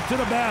take that to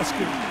the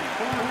basket.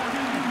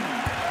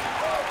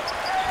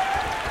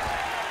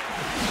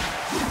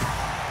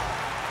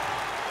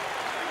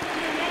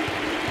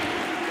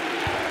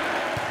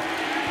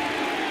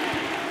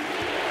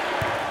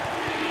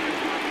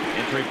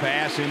 Entry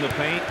pass in the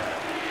paint.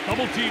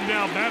 Double team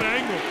now, bad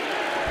angle.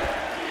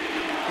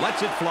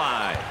 Lets it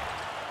fly.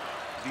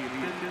 The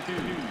 52,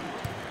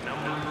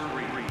 number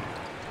 3.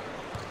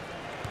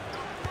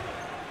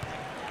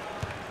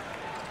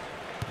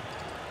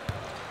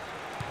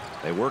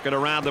 They work it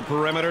around the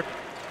perimeter.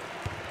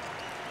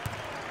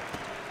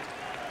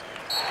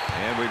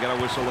 And we've got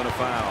a whistle and a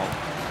foul.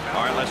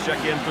 All right, let's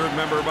check in third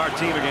member of our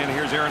team again.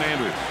 Here's Aaron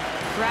Andrews.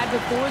 Brad,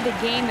 before the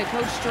game, the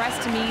coach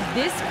stressed to me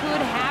this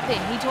could happen.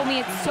 He told me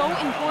it's so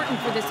important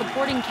for the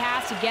supporting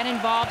cast to get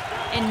involved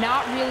and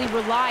not really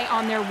rely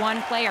on their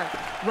one player.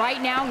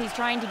 Right now, he's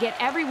trying to get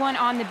everyone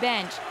on the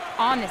bench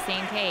on the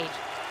same page.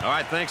 All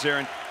right, thanks,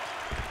 Aaron.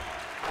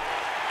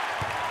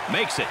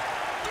 Makes it.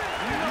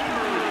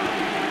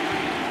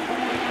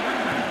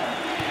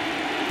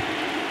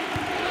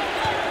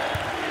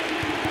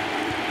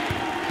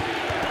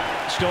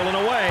 Stolen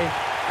away.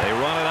 They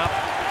run it up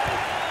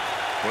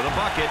for the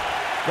bucket.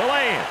 The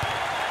lay-in.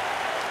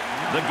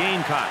 The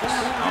Gamecocks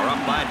are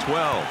up by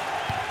 12.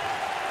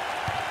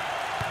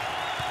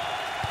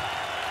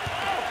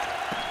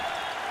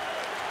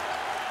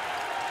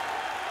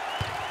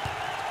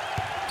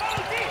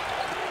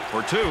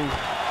 For two.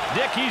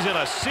 Dickey's in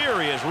a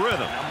serious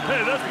rhythm.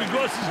 Hey, that's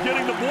because he's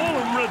getting the ball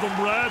in rhythm,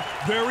 Brad.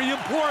 Very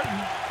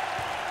important.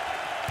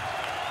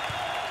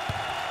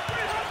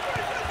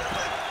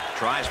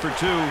 Tries for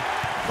two.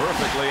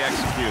 Perfectly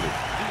executed.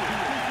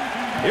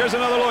 Here's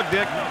another look,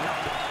 Dick.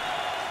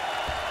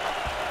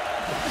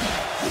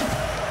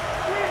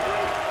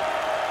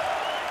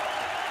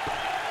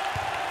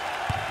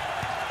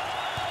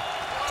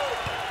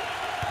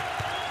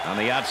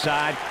 the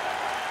outside.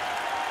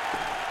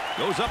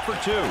 Goes up for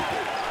two.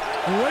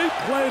 Great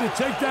play to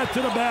take that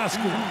to the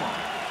basket.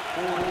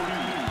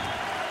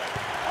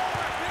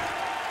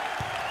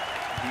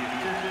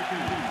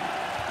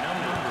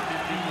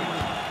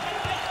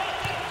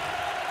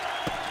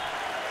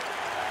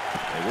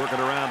 They work it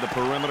around the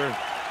perimeter.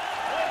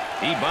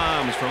 He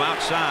bombs from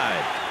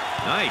outside.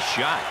 Nice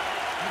shot.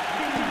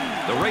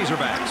 The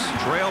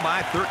Razorbacks trail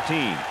by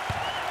 13.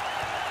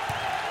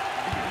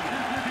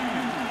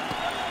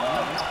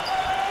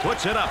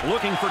 Puts it up,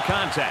 looking for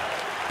contact.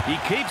 He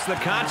keeps the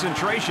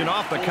concentration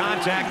off the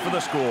contact for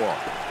the score.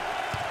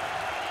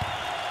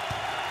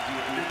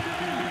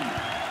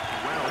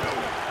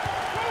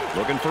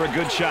 Looking for a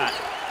good shot.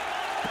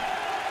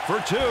 For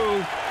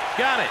two.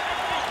 Got it.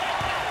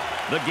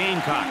 The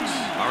Gamecocks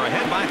are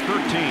ahead by 13.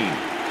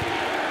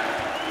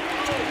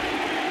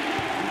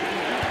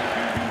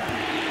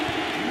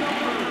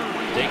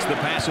 Takes the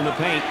pass in the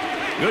paint.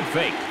 Good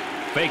fake.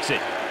 Fakes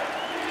it.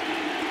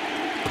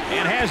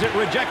 And has it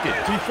rejected.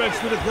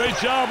 Defense did a great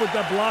job with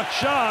that blocked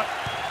shot.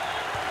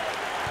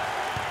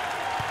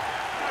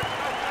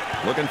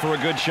 Looking for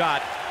a good shot.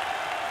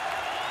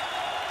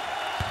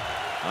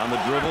 On the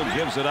dribble,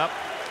 gives it up.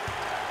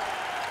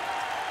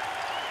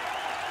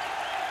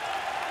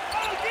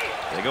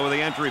 They go with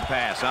the entry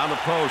pass on the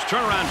post.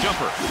 Turnaround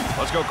jumper.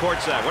 Let's go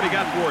courtside. What do you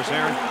got for us,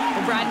 Aaron?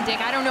 Well, Brad and Dick,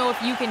 I don't know if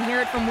you can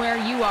hear it from where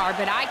you are,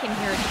 but I can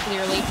hear it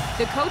clearly.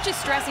 The coach is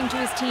stressing to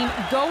his team,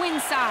 go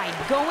inside,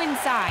 go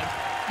inside.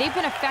 They've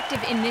been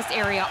effective in this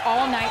area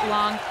all night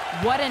long.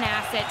 What an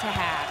asset to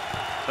have.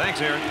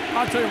 Thanks, Aaron.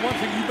 I'll tell you one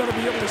thing, you better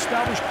be able to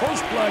establish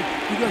post play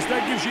because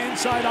that gives you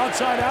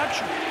inside-outside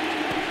action.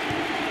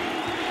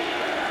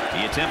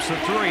 He attempts the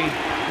three.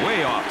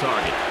 Way off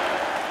target.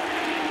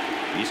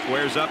 He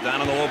squares up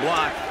down on the low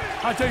block.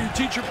 I tell you,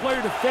 teach your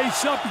player to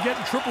face up. You get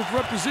in triple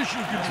threat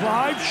position. You can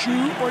drive,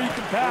 shoot, or you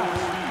can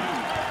pass.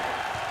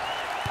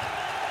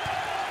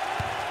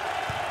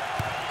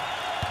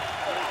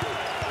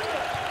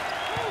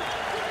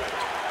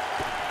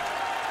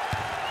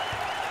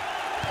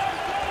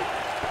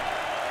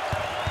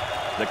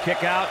 The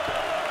kick out.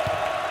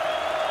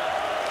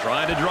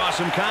 Trying to draw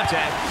some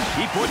contact.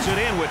 He puts it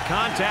in with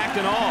contact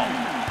and all.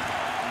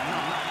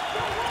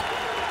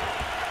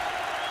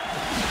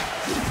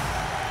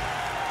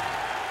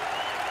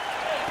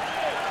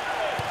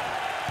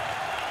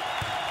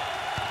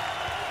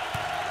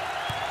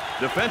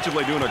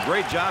 Defensively doing a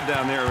great job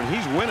down there, and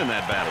he's winning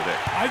that battle there.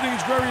 I think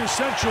it's very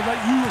essential that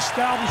you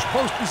establish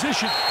post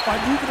position by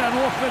moving that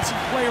offensive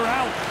player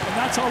out, and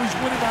that's how he's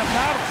winning that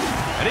battle.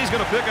 And he's going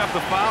to pick up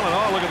the foul, and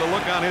oh, look at the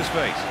look on his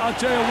face. I'll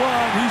tell you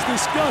what, he's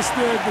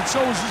disgusted, but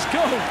so is his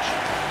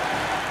coach.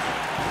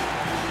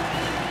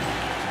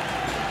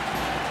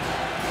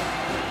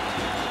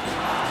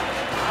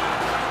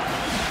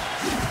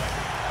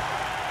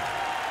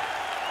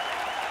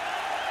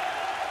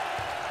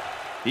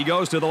 He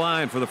goes to the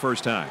line for the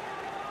first time.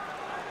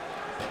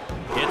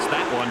 Hits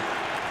that one.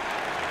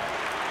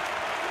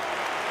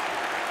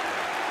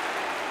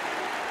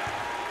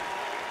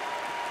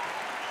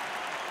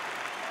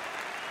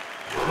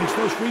 Makes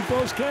those free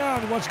throws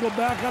count. He wants to go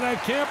back on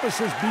that campus.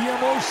 Says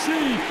BMOC.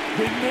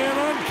 Big man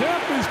on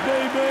campus,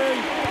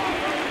 baby.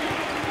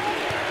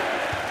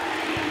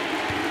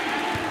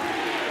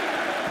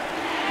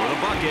 For the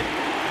bucket.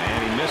 And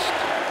he missed.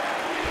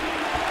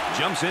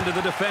 Jumps into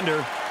the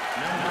defender.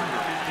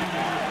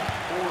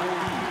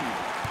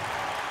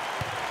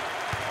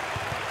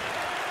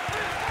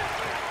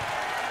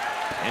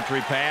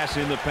 Entry pass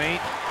in the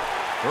paint.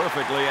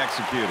 Perfectly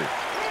executed.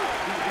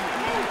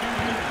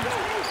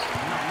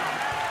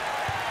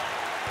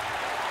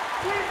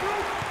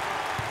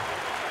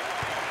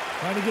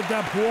 Trying to get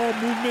that ball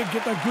movement,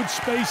 get that good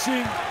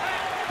spacing.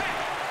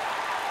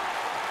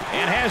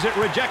 And has it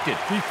rejected.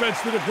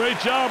 Defense did a great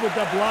job with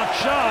that block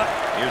shot.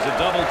 Here's a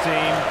double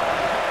team.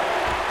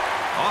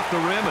 Off the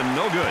rim and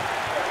no good.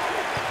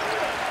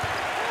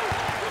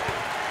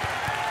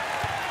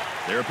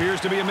 There appears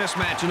to be a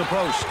mismatch in the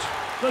post.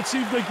 Let's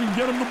see if they can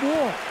get him the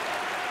ball.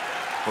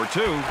 For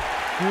two.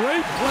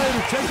 Great play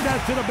to take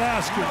that to the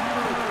basket.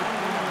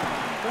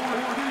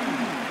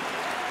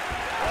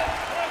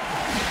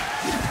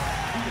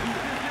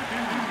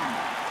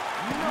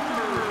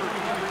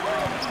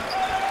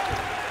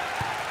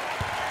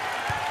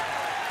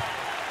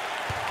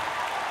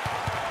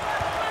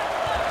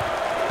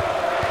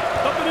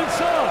 Up and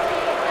inside.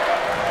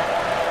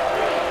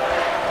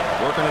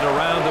 Working it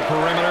around the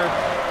perimeter.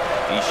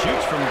 He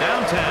shoots from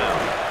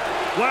downtown.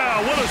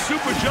 Wow, what a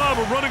super job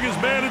of running his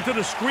man into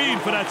the screen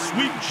for that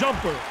sweet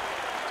jumper.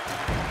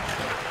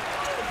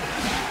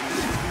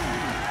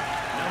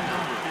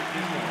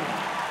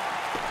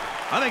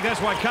 I think that's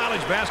why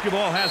college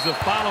basketball has the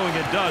following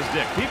it does,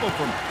 Dick. People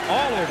from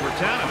all over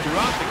town and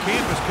throughout the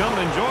campus come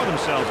and enjoy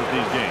themselves at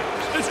these games.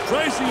 It's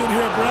crazy in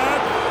here,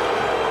 Brad.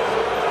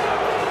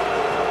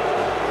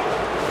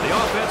 The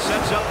offense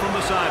sets up from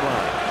the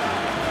sideline.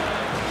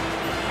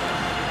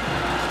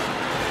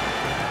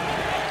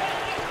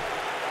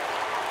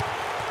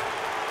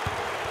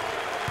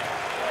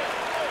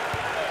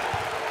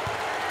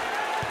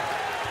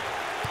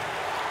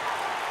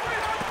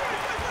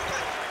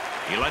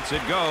 Lets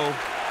it go.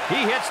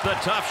 He hits the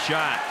tough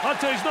shot. I'll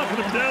tell you, he's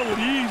knocking him down with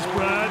ease,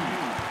 Brad.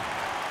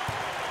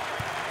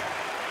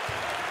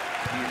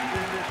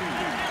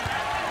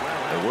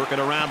 They're working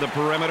around the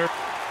perimeter.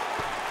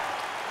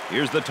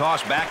 Here's the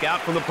toss back out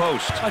from the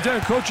post. I tell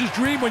you, coach's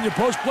dream when your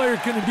post player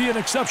can be an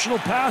exceptional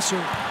passer.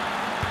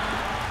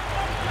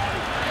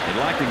 They'd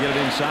like to get it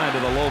inside to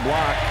the low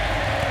block.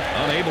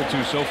 Unable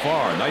to so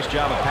far. Nice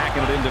job of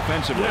packing it in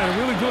defensively. Yeah,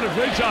 really doing a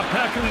great job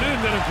packing it in,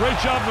 and a great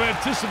job of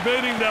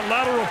anticipating that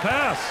lateral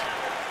pass.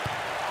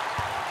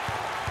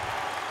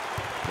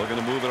 Looking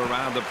to move it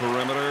around the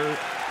perimeter.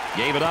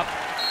 Gave it up.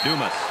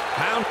 Dumas.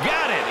 Pound.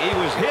 Got it. He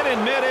was hit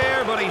in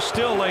midair, but he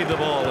still laid the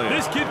ball in.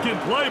 This kid can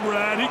play,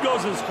 Brad. He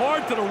goes as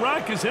hard to the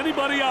rack as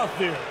anybody out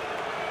there.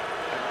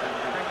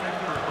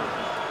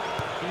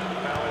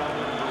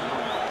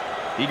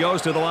 He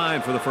goes to the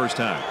line for the first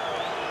time.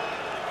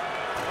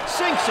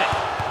 Sinks it.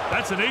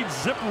 That's an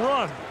 8-zip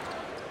run.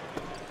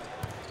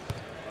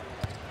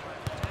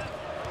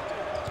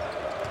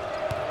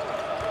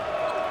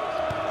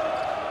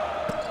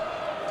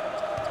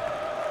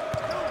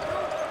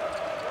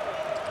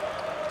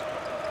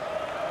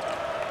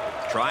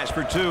 Tries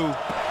for two.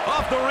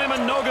 Off the rim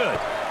and no good.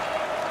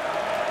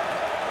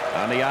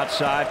 On the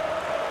outside.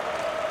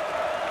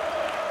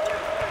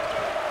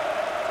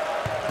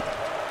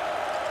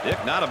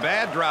 Dick, not a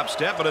bad drop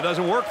step, but it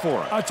doesn't work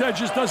for him. I tell you,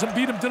 just doesn't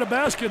beat him to the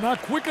basket. Not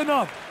quick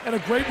enough. And a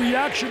great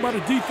reaction by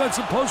the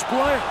defensive post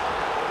player.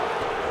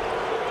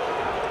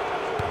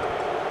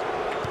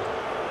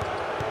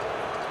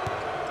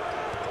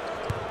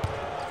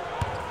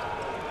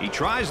 He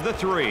tries the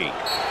three.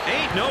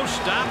 Ain't no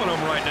stopping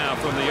him right now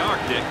from the arc,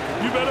 Dick.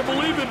 You better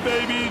believe it,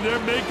 baby. They're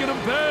making him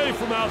pay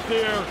from out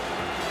there.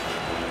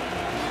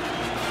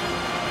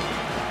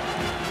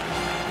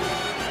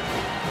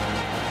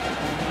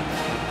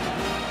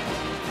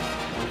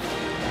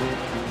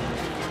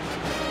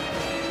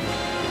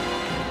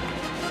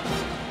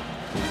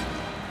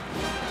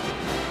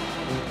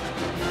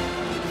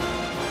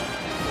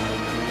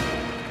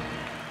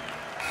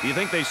 Do you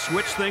think they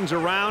switch things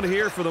around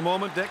here for the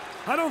moment, Dick?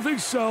 I don't think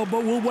so,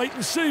 but we'll wait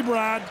and see,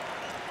 Brad.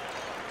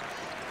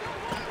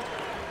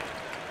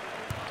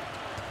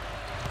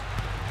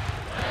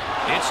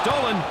 It's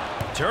stolen.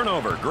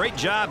 Turnover. Great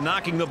job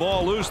knocking the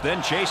ball loose,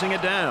 then chasing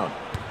it down.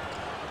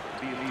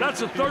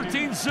 That's a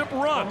 13-zip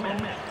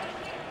run.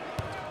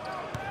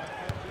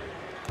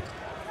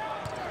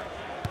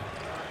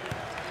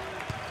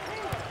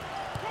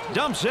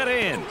 Dumps it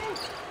in.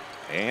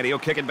 And he'll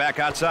kick it back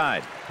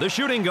outside. The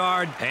shooting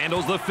guard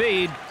handles the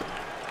feed.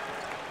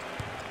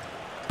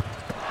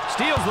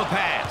 Steals the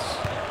pass.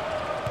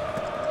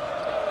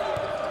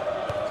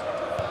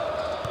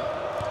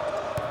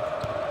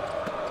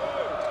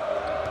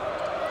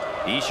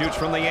 He shoots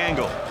from the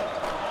angle.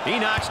 He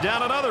knocks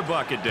down another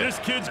bucket. This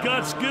kid's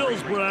got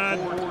skills, Brad.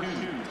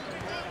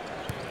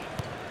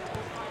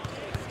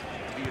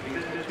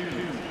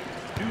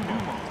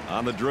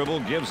 On the dribble,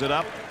 gives it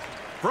up.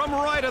 From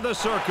right of the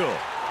circle.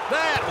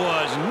 That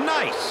was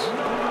nice.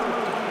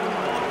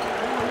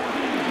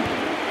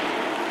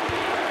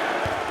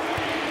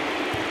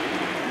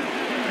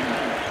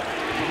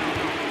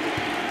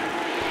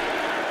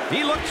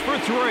 He looks for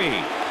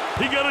three.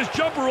 He got his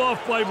jumper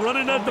off by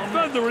running that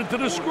defender into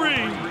the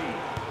screen.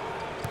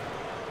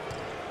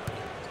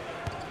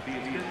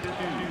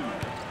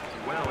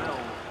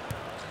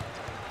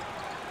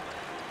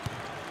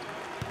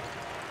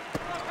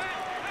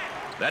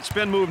 That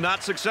spin move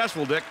not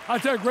successful, Dick. I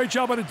tell you, great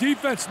job by the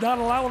defense not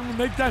allowing him to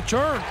make that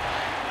turn.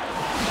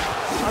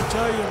 I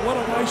tell you, what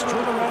a nice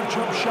turnaround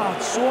jump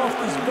shot. Soft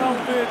as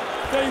velvet,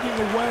 fading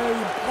away,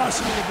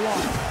 impossible to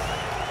block.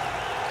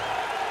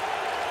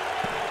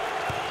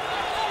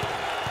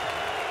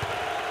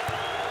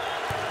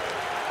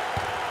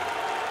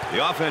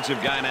 The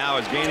offensive guy now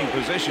is gaining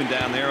position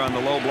down there on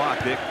the low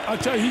block, Dick. I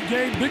tell you, he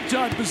gained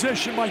big-time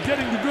position by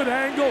getting the good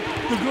angle,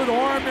 the good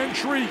arm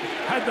entry,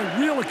 had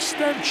the real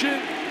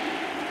extension.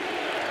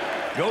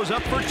 Goes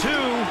up for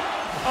two.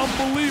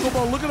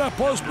 Unbelievable. Look at that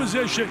post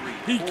position.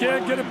 He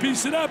can't get a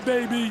piece of that,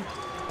 baby.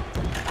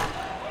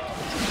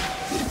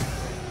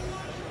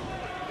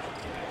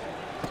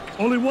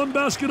 Only one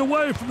basket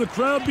away from the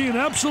crowd being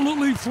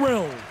absolutely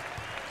thrilled.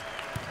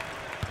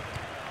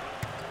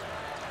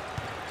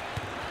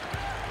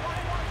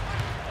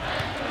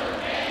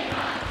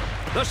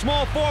 The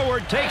small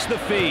forward takes the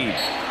feed.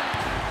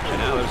 And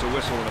now there's a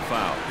whistle and a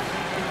foul.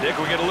 Dick,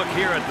 we get a look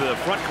here at the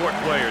front court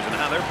players and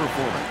how they're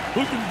performing.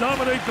 Who can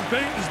dominate the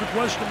paint is the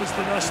question,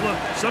 Mr. Nessler.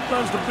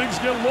 Sometimes the bigs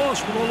get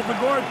lost with all of the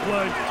guard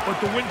play, but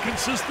to win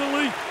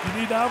consistently, you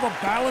need to have a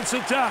balanced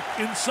attack,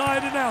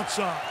 inside and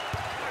outside.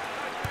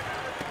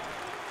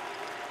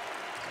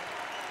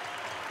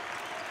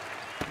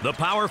 The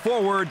power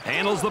forward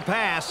handles the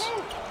pass.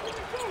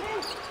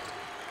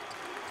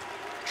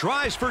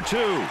 Tries for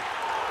two.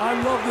 I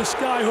love the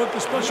sky hook,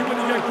 especially when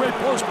you get great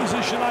post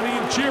position on the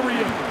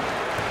interior.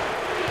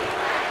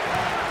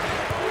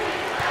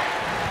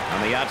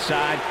 On the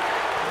outside.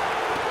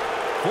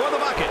 For the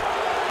bucket.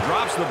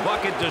 Drops the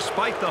bucket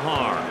despite the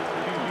harm.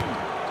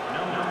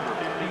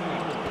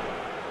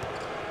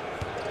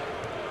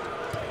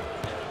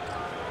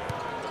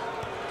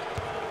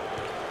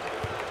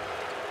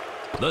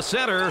 The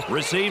center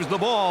receives the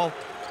ball.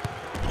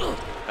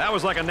 That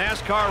was like a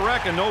NASCAR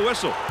wreck and no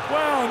whistle.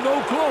 Wow, no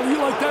call. You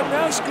like that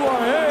NASCAR?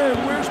 Hey,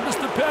 where's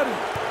Mr. Petty?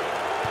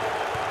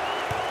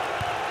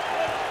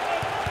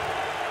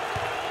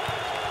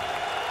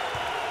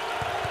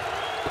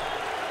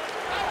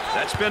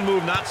 That spin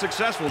move not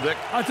successful, Dick.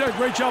 I tell you,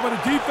 great job on the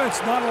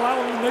defense not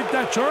allowing him to make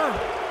that turn.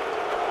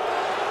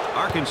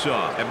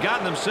 Arkansas have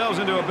gotten themselves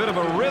into a bit of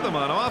a rhythm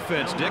on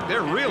offense, Dick.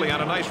 They're really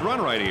on a nice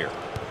run right here.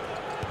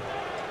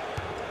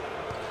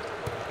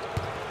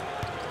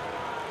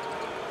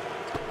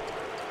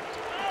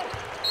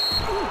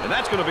 And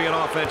that's going to be an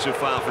offensive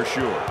foul for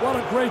sure. What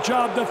a great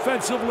job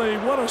defensively.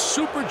 What a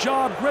super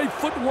job. Great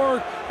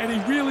footwork. And he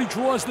really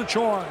draws the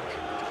charge.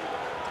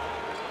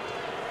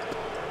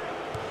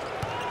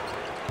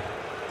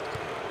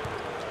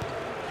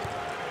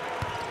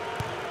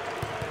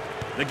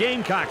 The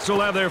Gamecocks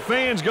will have their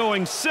fans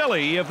going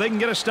silly if they can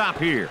get a stop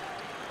here.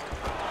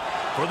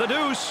 For the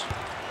deuce.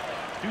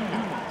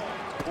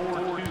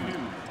 4-2.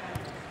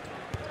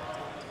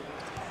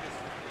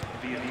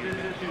 The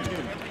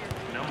assistant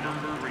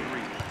number 3.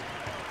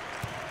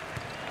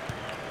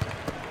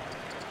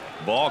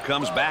 Ball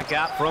comes back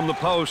out from the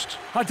post.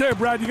 I tell you,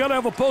 Brad, you got to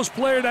have a post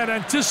player that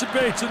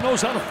anticipates and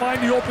knows how to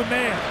find the open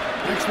man.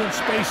 Excellent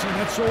spacing.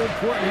 That's so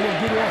important to a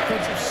good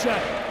offensive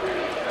set.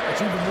 It's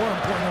even more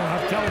important to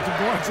have talented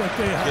guards like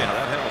they have. Yeah,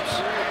 that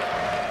helps.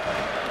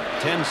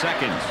 10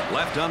 seconds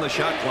left on the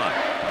shot clock.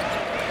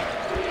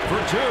 For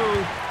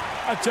two.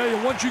 I tell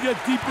you, once you get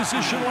deep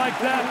position like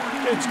that,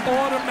 it's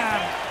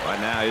automatic.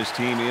 Right now, his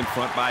team in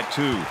front by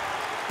 2.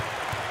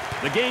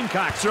 The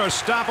Gamecocks are a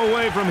stop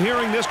away from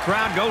hearing this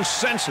crowd go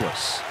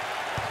senseless.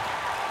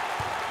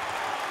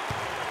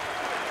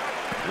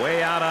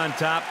 Way out on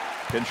top,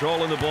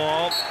 controlling the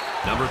ball.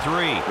 Number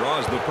 3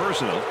 draws the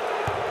personal.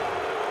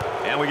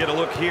 And we get a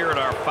look here at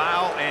our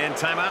foul and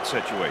timeout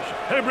situation.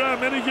 Hey, Brad,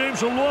 many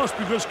games are lost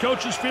because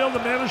coaches fail to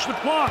manage the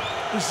clock.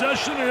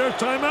 Possession or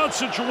timeout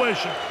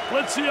situation.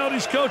 Let's see how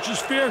these coaches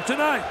fare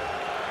tonight.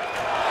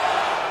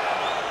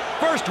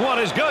 First one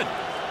is good.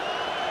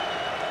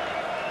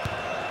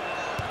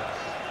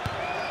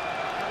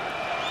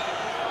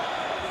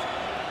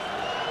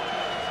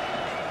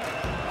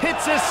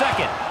 Hits his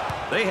second.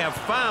 They have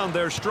found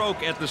their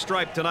stroke at the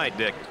stripe tonight,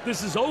 Dick.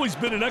 This has always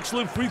been an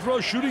excellent free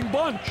throw shooting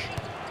bunch.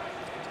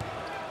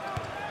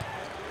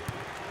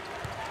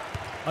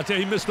 I'll tell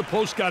you, he missed the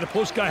post guy. The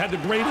post guy had the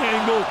great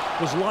angle,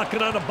 was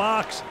locking on the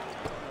box.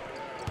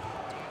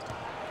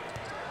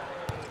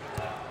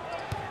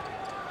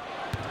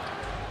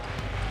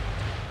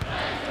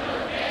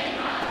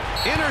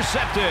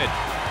 Intercepted.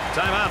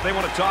 Timeout. They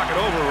want to talk it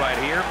over right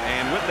here.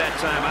 And with that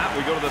timeout,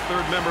 we go to the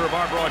third member of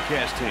our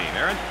broadcast team.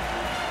 Aaron?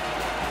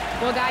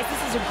 Well, guys,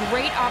 this is a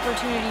great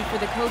opportunity for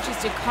the coaches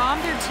to calm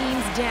their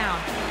teams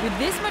down. With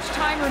this much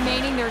time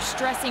remaining, they're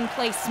stressing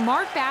play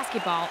smart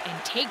basketball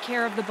and take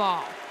care of the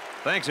ball.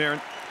 Thanks, Aaron.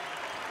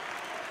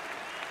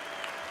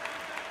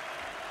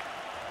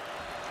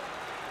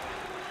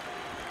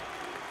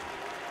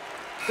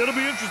 It'll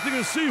be interesting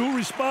to see who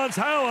responds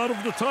how out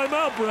of the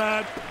timeout,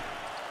 Brad.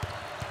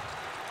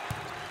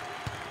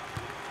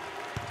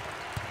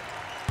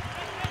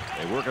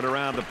 They work it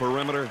around the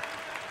perimeter.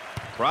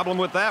 Problem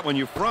with that, when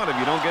you front, if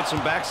you don't get some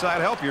backside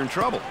help, you're in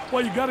trouble.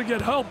 Well, you got to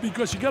get help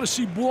because you got to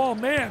see ball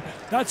man.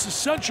 That's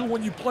essential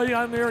when you play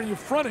on there and you're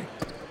fronting.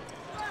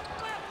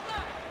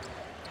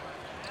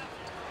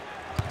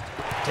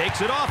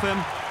 Takes it off him.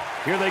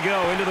 Here they go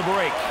into the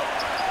break.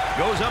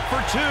 Goes up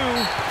for 2.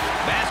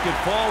 Basket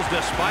falls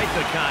despite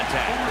the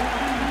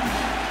contact.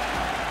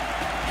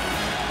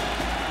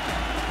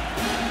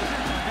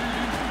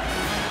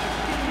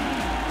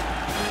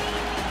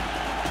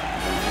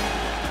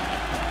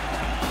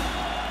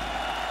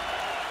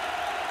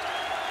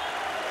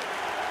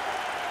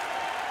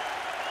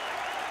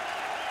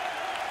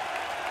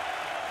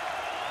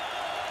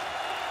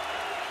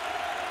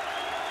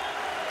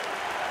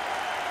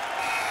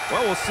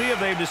 Well, we'll see if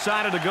they've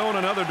decided to go in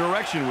another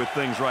direction with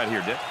things right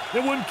here, Dick.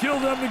 It wouldn't kill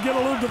them to get a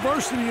little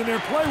diversity in their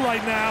play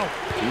right now.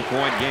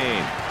 2-point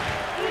game.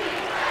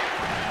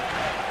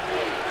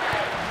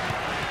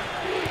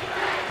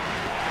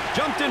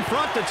 Jumped in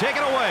front to take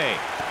it away.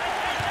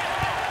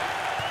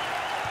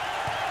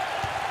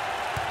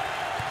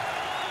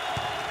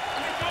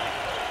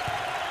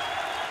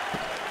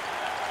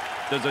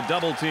 There's a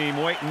double team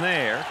waiting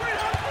there.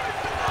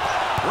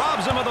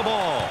 Robs him of the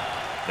ball.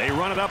 They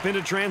run it up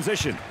into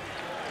transition.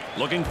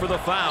 Looking for the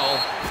foul.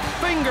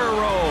 Finger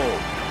roll.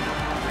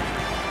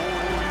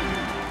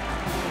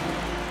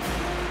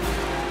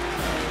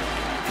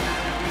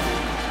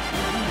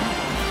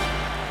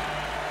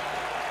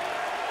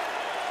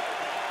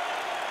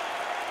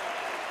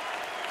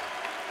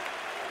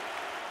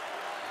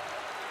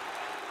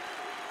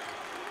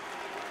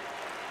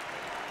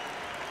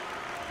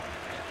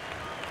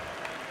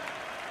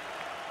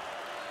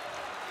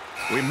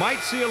 We might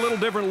see a little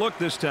different look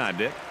this time,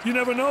 Dick. You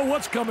never know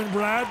what's coming,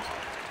 Brad.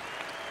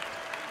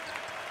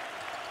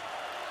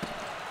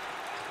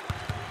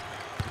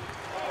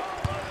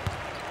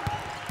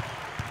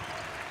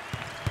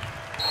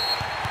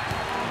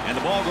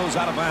 the ball goes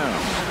out of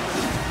bounds.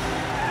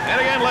 And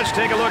again, let's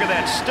take a look at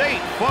that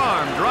State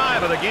Farm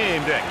drive of the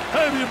game, Dick.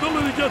 Hey, the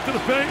ability to get to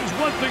the paint is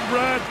one thing,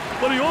 Brad,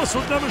 but he also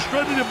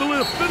demonstrated the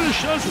ability to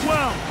finish as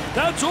well.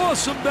 That's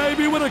awesome,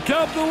 baby, with a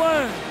capital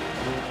A.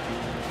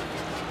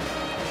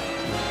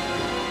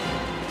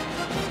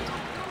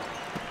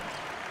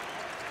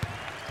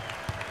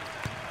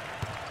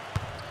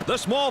 The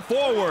small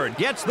forward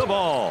gets the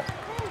ball.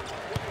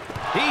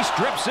 He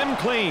strips him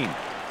clean.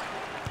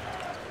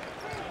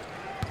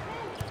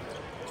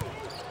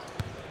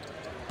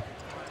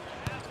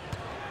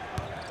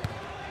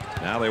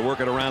 Now they work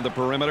it around the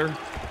perimeter.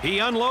 He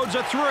unloads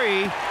a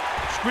three.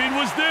 Screen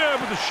was there,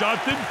 but the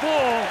shot didn't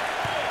fall.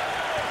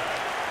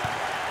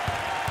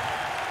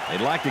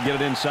 They'd like to get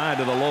it inside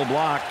to the low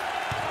block.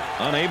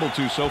 Unable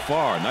to so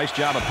far. Nice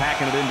job of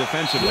packing it in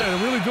defensively. Yeah,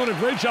 they're really doing a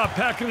great job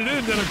packing it in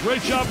and a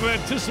great job of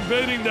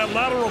anticipating that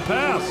lateral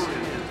pass.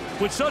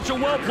 With such a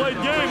well-played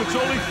game, it's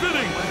only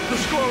fitting the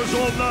score is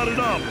all knotted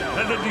up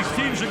and that these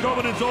teams are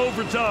going into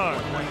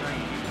overtime.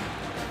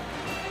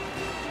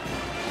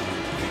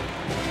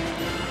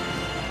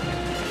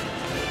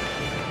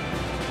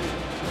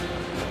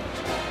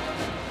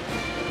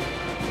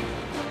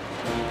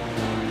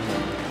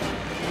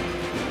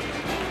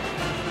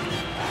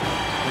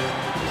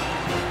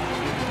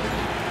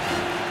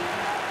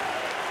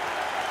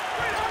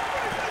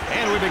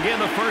 Begin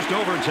the first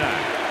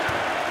overtime.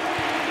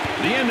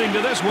 The ending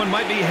to this one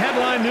might be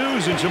headline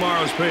news in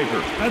tomorrow's paper.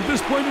 At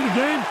this point in the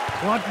game,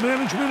 clock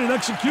management and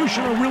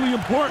execution are really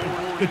important.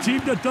 The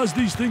team that does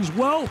these things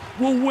well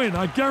will win,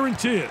 I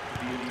guarantee it.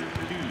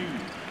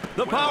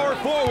 The power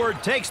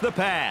forward takes the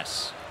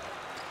pass.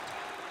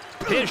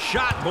 His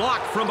shot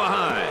blocked from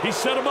behind. He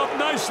set him up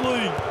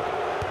nicely.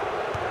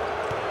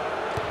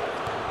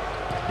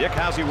 Dick,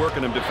 how's he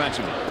working him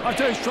defensively? I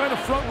tell you, he's trying to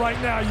front right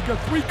now. You got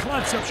three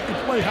concepts. You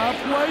can play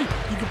halfway,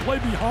 you can play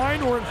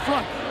behind, or in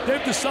front.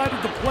 They've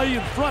decided to play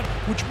in front,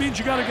 which means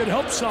you got to get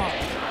help side.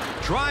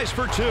 Tries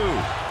for two.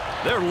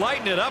 They're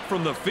lighting it up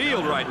from the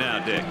field right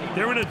now, Dick.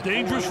 They're in a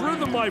dangerous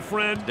rhythm, my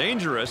friend.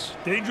 Dangerous.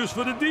 Dangerous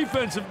for the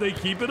defense if they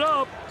keep it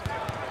up.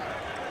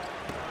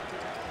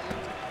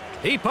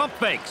 He pump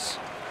fakes.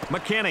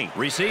 McKinney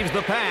receives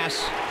the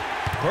pass.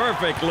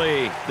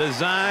 Perfectly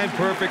designed,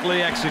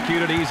 perfectly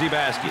executed, easy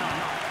basket.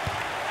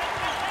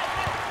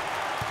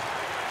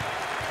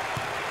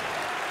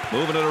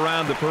 Moving it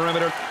around the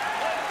perimeter.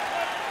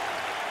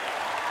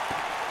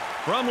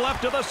 From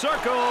left to the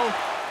circle.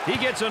 He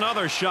gets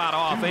another shot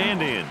off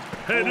and in.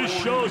 Hey, this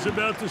show's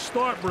about to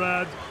start,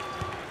 Brad.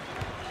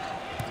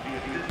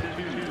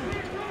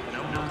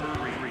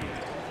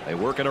 They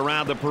work it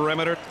around the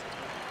perimeter.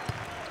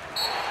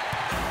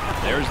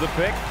 There's the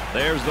pick.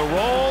 There's the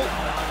roll.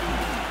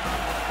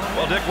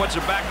 Well, Dick, what's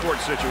the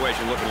backcourt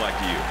situation looking like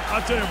to you?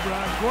 I'll tell you,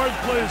 Brad, guard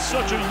play is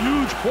such a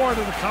huge part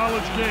of the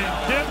college game.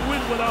 Can't win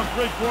without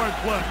great guard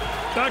play.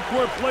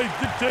 Backcourt play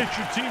dictates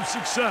your team's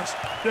success.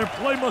 Their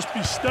play must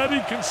be steady,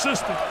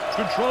 consistent,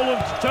 controlling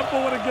the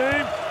tempo in a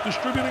game,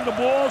 distributing the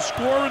ball,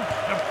 scoring,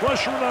 and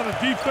pressuring on the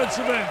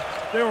defensive end.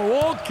 They are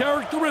all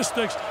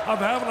characteristics of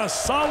having a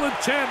solid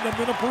tandem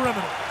in a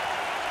perimeter.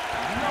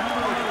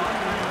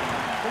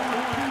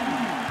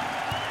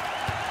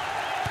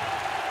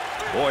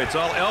 Boy, it's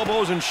all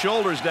elbows and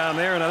shoulders down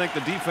there, and I think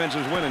the defense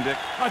is winning, Dick.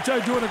 I tell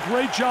you, doing a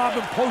great job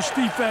in post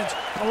defense.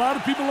 A lot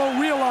of people don't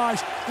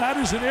realize that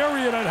is an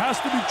area that has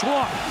to be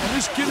taught, and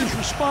this kid has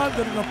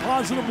responded in a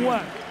positive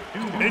way.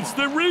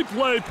 Instant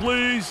replay,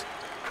 please.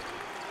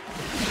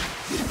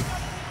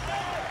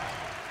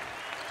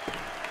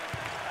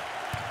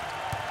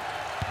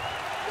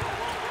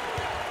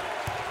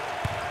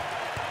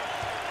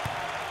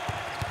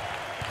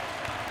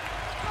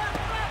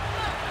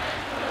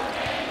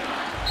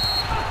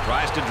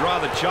 Tries to draw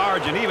the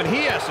charge, and even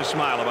he has to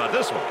smile about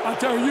this one. I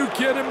tell you,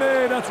 kidding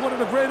me? That's one of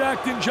the great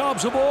acting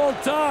jobs of all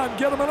time.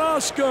 Get him an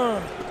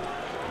Oscar.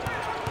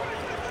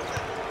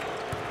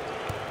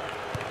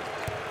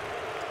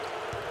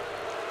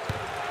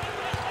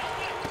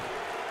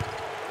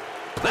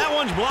 That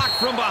one's blocked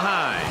from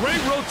behind.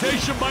 Great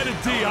rotation by the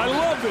D. I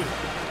love it.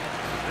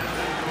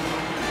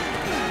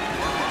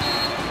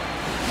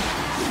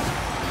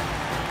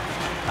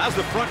 How's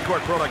the front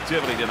court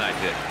productivity tonight,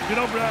 Dick? You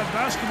know, Brad,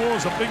 basketball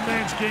is a big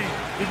man's game.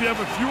 If you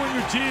have a few on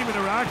your team and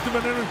are active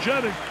and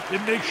energetic,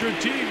 it makes your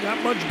team that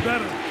much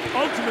better.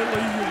 Ultimately,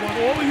 you want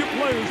all of your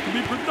players to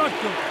be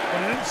productive, but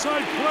an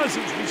inside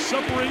presence will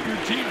separate your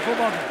team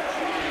from others.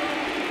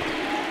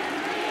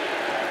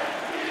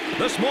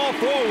 The small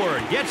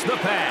forward gets the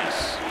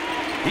pass.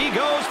 He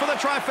goes for the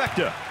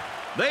trifecta.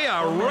 They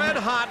are red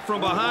hot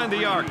from behind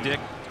the arc, Dick.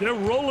 They're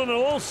rolling on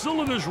all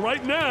cylinders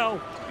right now.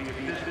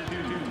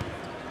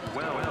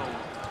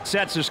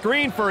 Sets a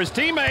screen for his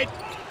teammate.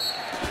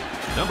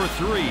 Number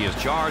 3 is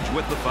charged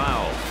with the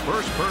foul.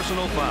 First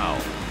personal foul.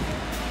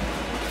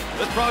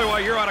 That's probably why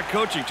you're out of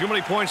coaching. Too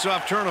many points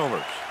off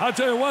turnovers. I'll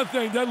tell you one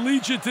thing, that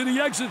leads you to the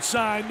exit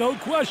sign. No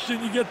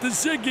question, you get the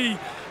Ziggy.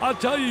 I'll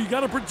tell you, you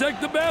got to protect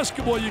the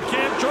basketball. You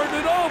can't turn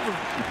it over.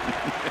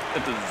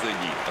 The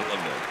Ziggy, I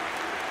love that.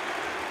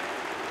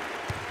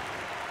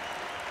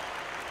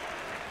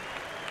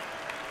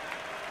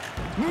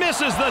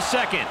 Misses the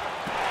second.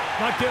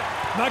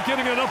 Not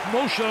getting enough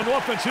motion on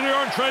offense. Here they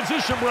are in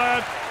transition,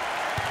 Brad.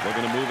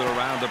 Looking to move it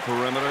around the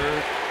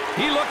perimeter.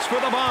 He looks for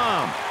the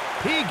bomb.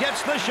 He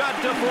gets the shot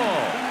to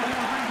fall.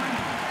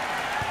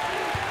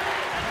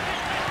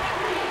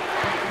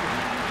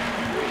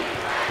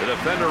 The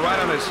defender right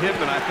on his hip,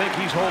 and I think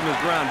he's holding his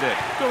ground, Dick.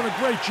 Doing a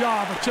great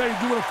job. I tell you,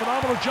 doing a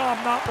phenomenal job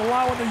not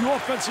allowing the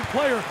offensive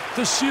player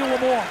to seal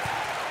him off.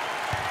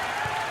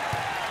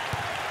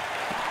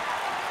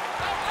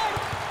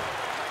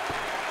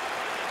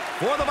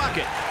 For the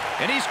bucket,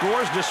 and he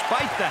scores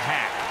despite the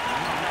hack.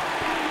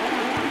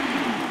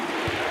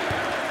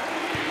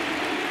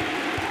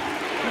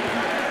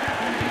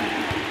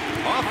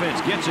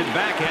 Offense gets it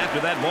back after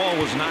that ball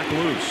was knocked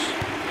loose.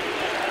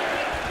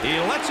 He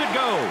lets it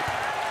go.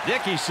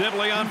 Dick, he's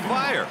simply on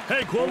fire.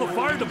 Hey, call the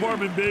fire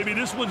department, baby.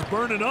 This one's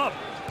burning up.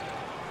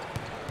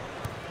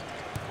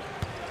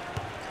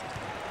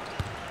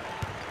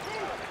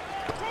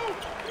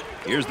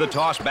 Here's the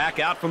toss back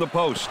out from the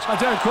post. I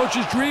tell you,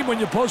 coach's dream when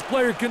your post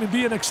player can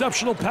be an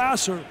exceptional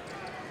passer.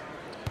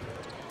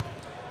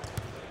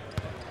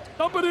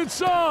 Dump it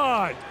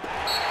inside.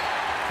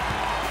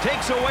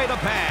 Takes away the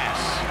pass.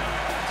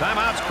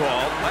 Timeout's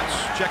called.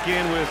 Let's check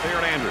in with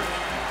Erin Andrews.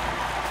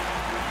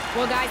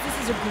 Well, guys,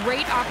 this is a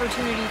great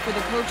opportunity for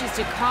the coaches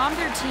to calm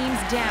their teams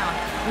down.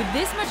 With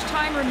this much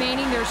time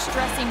remaining, they're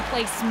stressing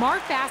play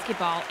smart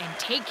basketball and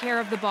take care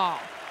of the ball.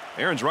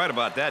 Erin's right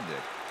about that, Dick.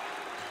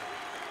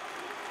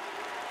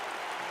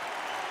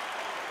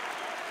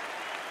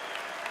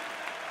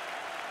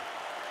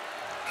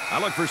 I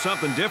look for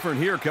something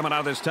different here coming out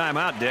of this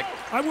timeout, Dick.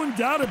 I wouldn't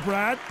doubt it,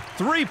 Brad.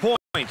 3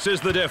 points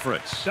is the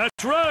difference.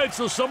 That's right,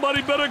 so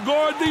somebody better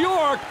guard the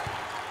York.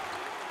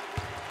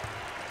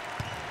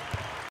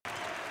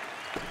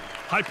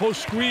 High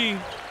post screen.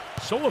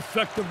 So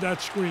effective,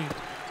 that screen.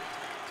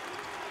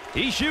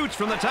 He shoots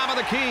from the top of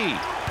the key.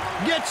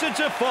 Gets it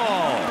to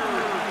fall.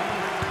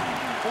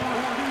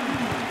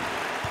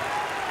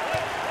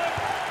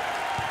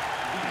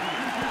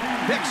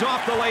 Picks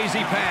off the lazy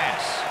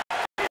pass.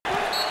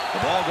 The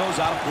ball goes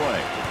out of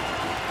play.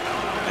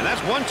 And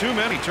that's one too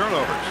many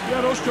turnovers. Yeah,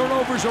 those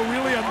turnovers are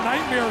really a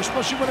nightmare,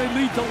 especially when they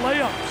lead to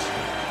layups.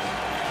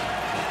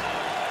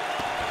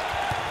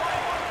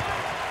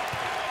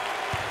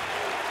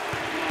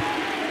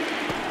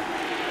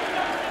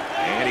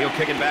 And he'll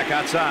kick it back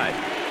outside.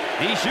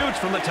 He shoots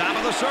from the top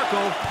of the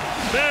circle.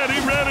 Man, he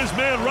ran his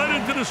man right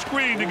into the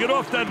screen to get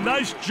off that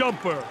nice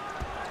jumper.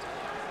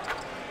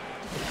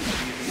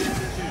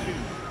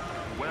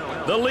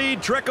 The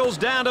lead trickles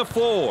down to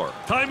 4.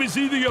 Time is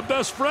either your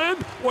best friend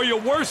or your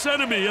worst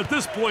enemy at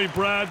this point,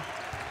 Brad.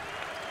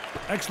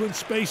 Excellent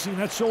spacing.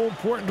 That's so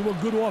important to a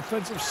good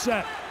offensive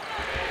set.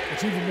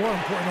 It's even more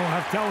important to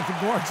have talented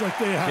guards like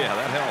they have. Yeah,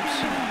 that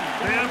helps.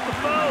 They have to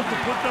foul to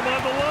put them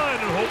on the line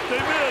and hope they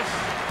miss.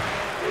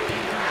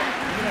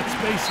 Look at that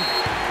spacing.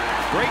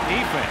 Great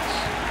defense.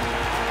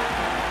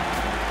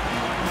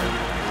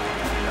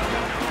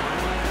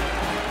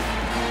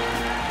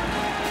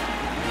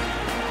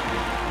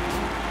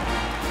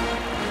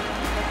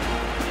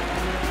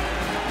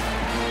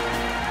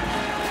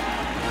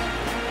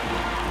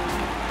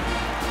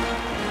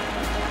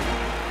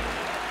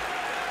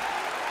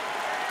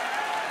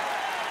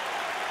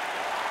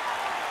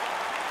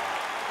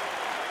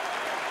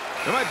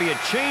 There might be a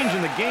change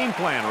in the game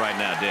plan right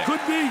now, Dick. Could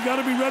be. Got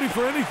to be ready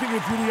for anything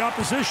if you're the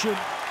opposition.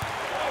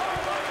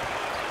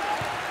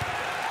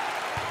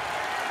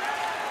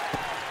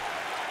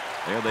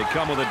 There they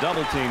come with a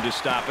double team to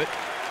stop it.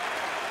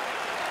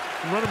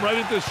 Run him right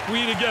into the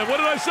screen again. What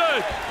did I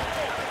say?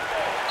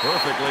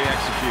 Perfectly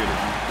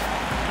executed.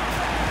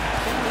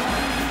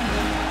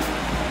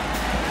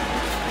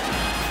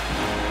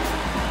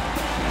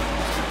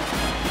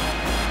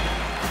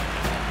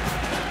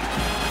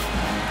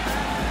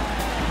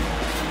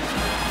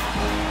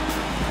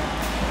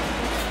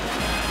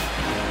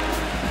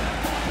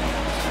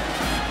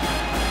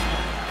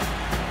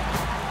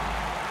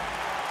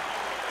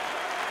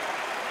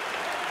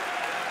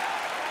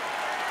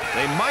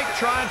 They might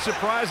try and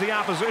surprise the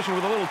opposition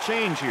with a little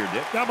change here,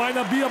 Dick. That might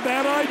not be a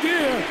bad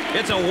idea.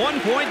 It's a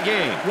one-point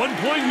game. 1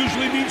 point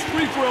usually means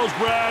free throws,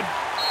 Brad.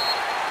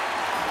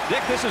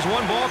 Dick, this is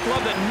one ball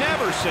club that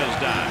never says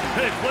die.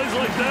 Hey, plays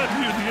like that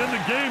near the end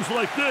of games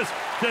like this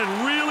can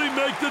really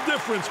make the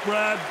difference,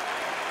 Brad.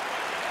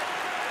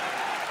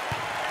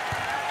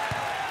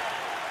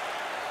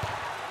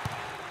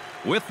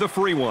 With the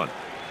free one.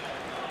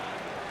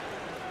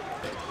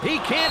 He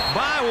can't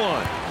buy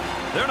one.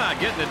 They're not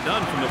getting it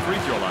done from the free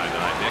throw line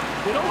tonight, Nick.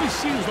 It always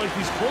seems like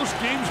these close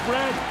games,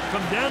 Brad,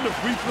 come down to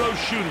free throw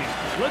shooting.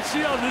 Let's see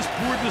how this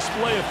poor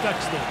display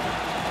affects them.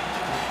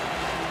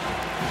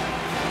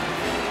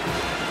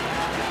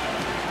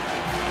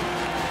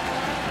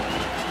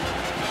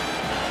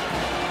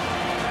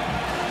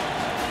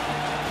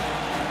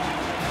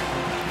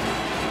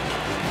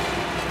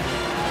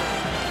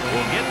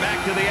 We'll get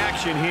back to the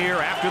action here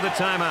after the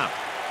timeout.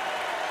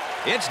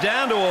 It's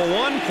down to a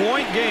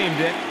one-point game,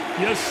 Dick.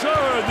 Yes,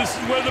 sir. This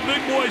is where the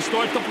big boys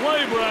start to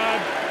play,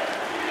 Brad.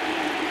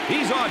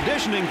 He's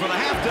auditioning for the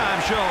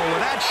halftime show with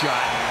that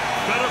shot.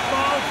 Better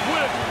foul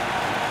quick.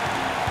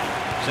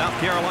 South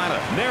Carolina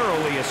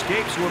narrowly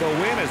escapes with a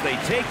win as they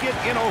take it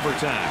in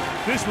overtime.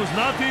 This was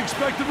not the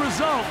expected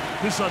result.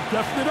 This is a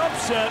definite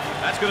upset.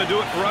 That's going to do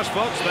it for us,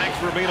 folks. Thanks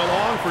for being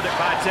along. For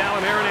Vitale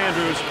and Aaron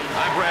Andrews,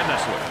 I'm Brad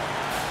Nessler.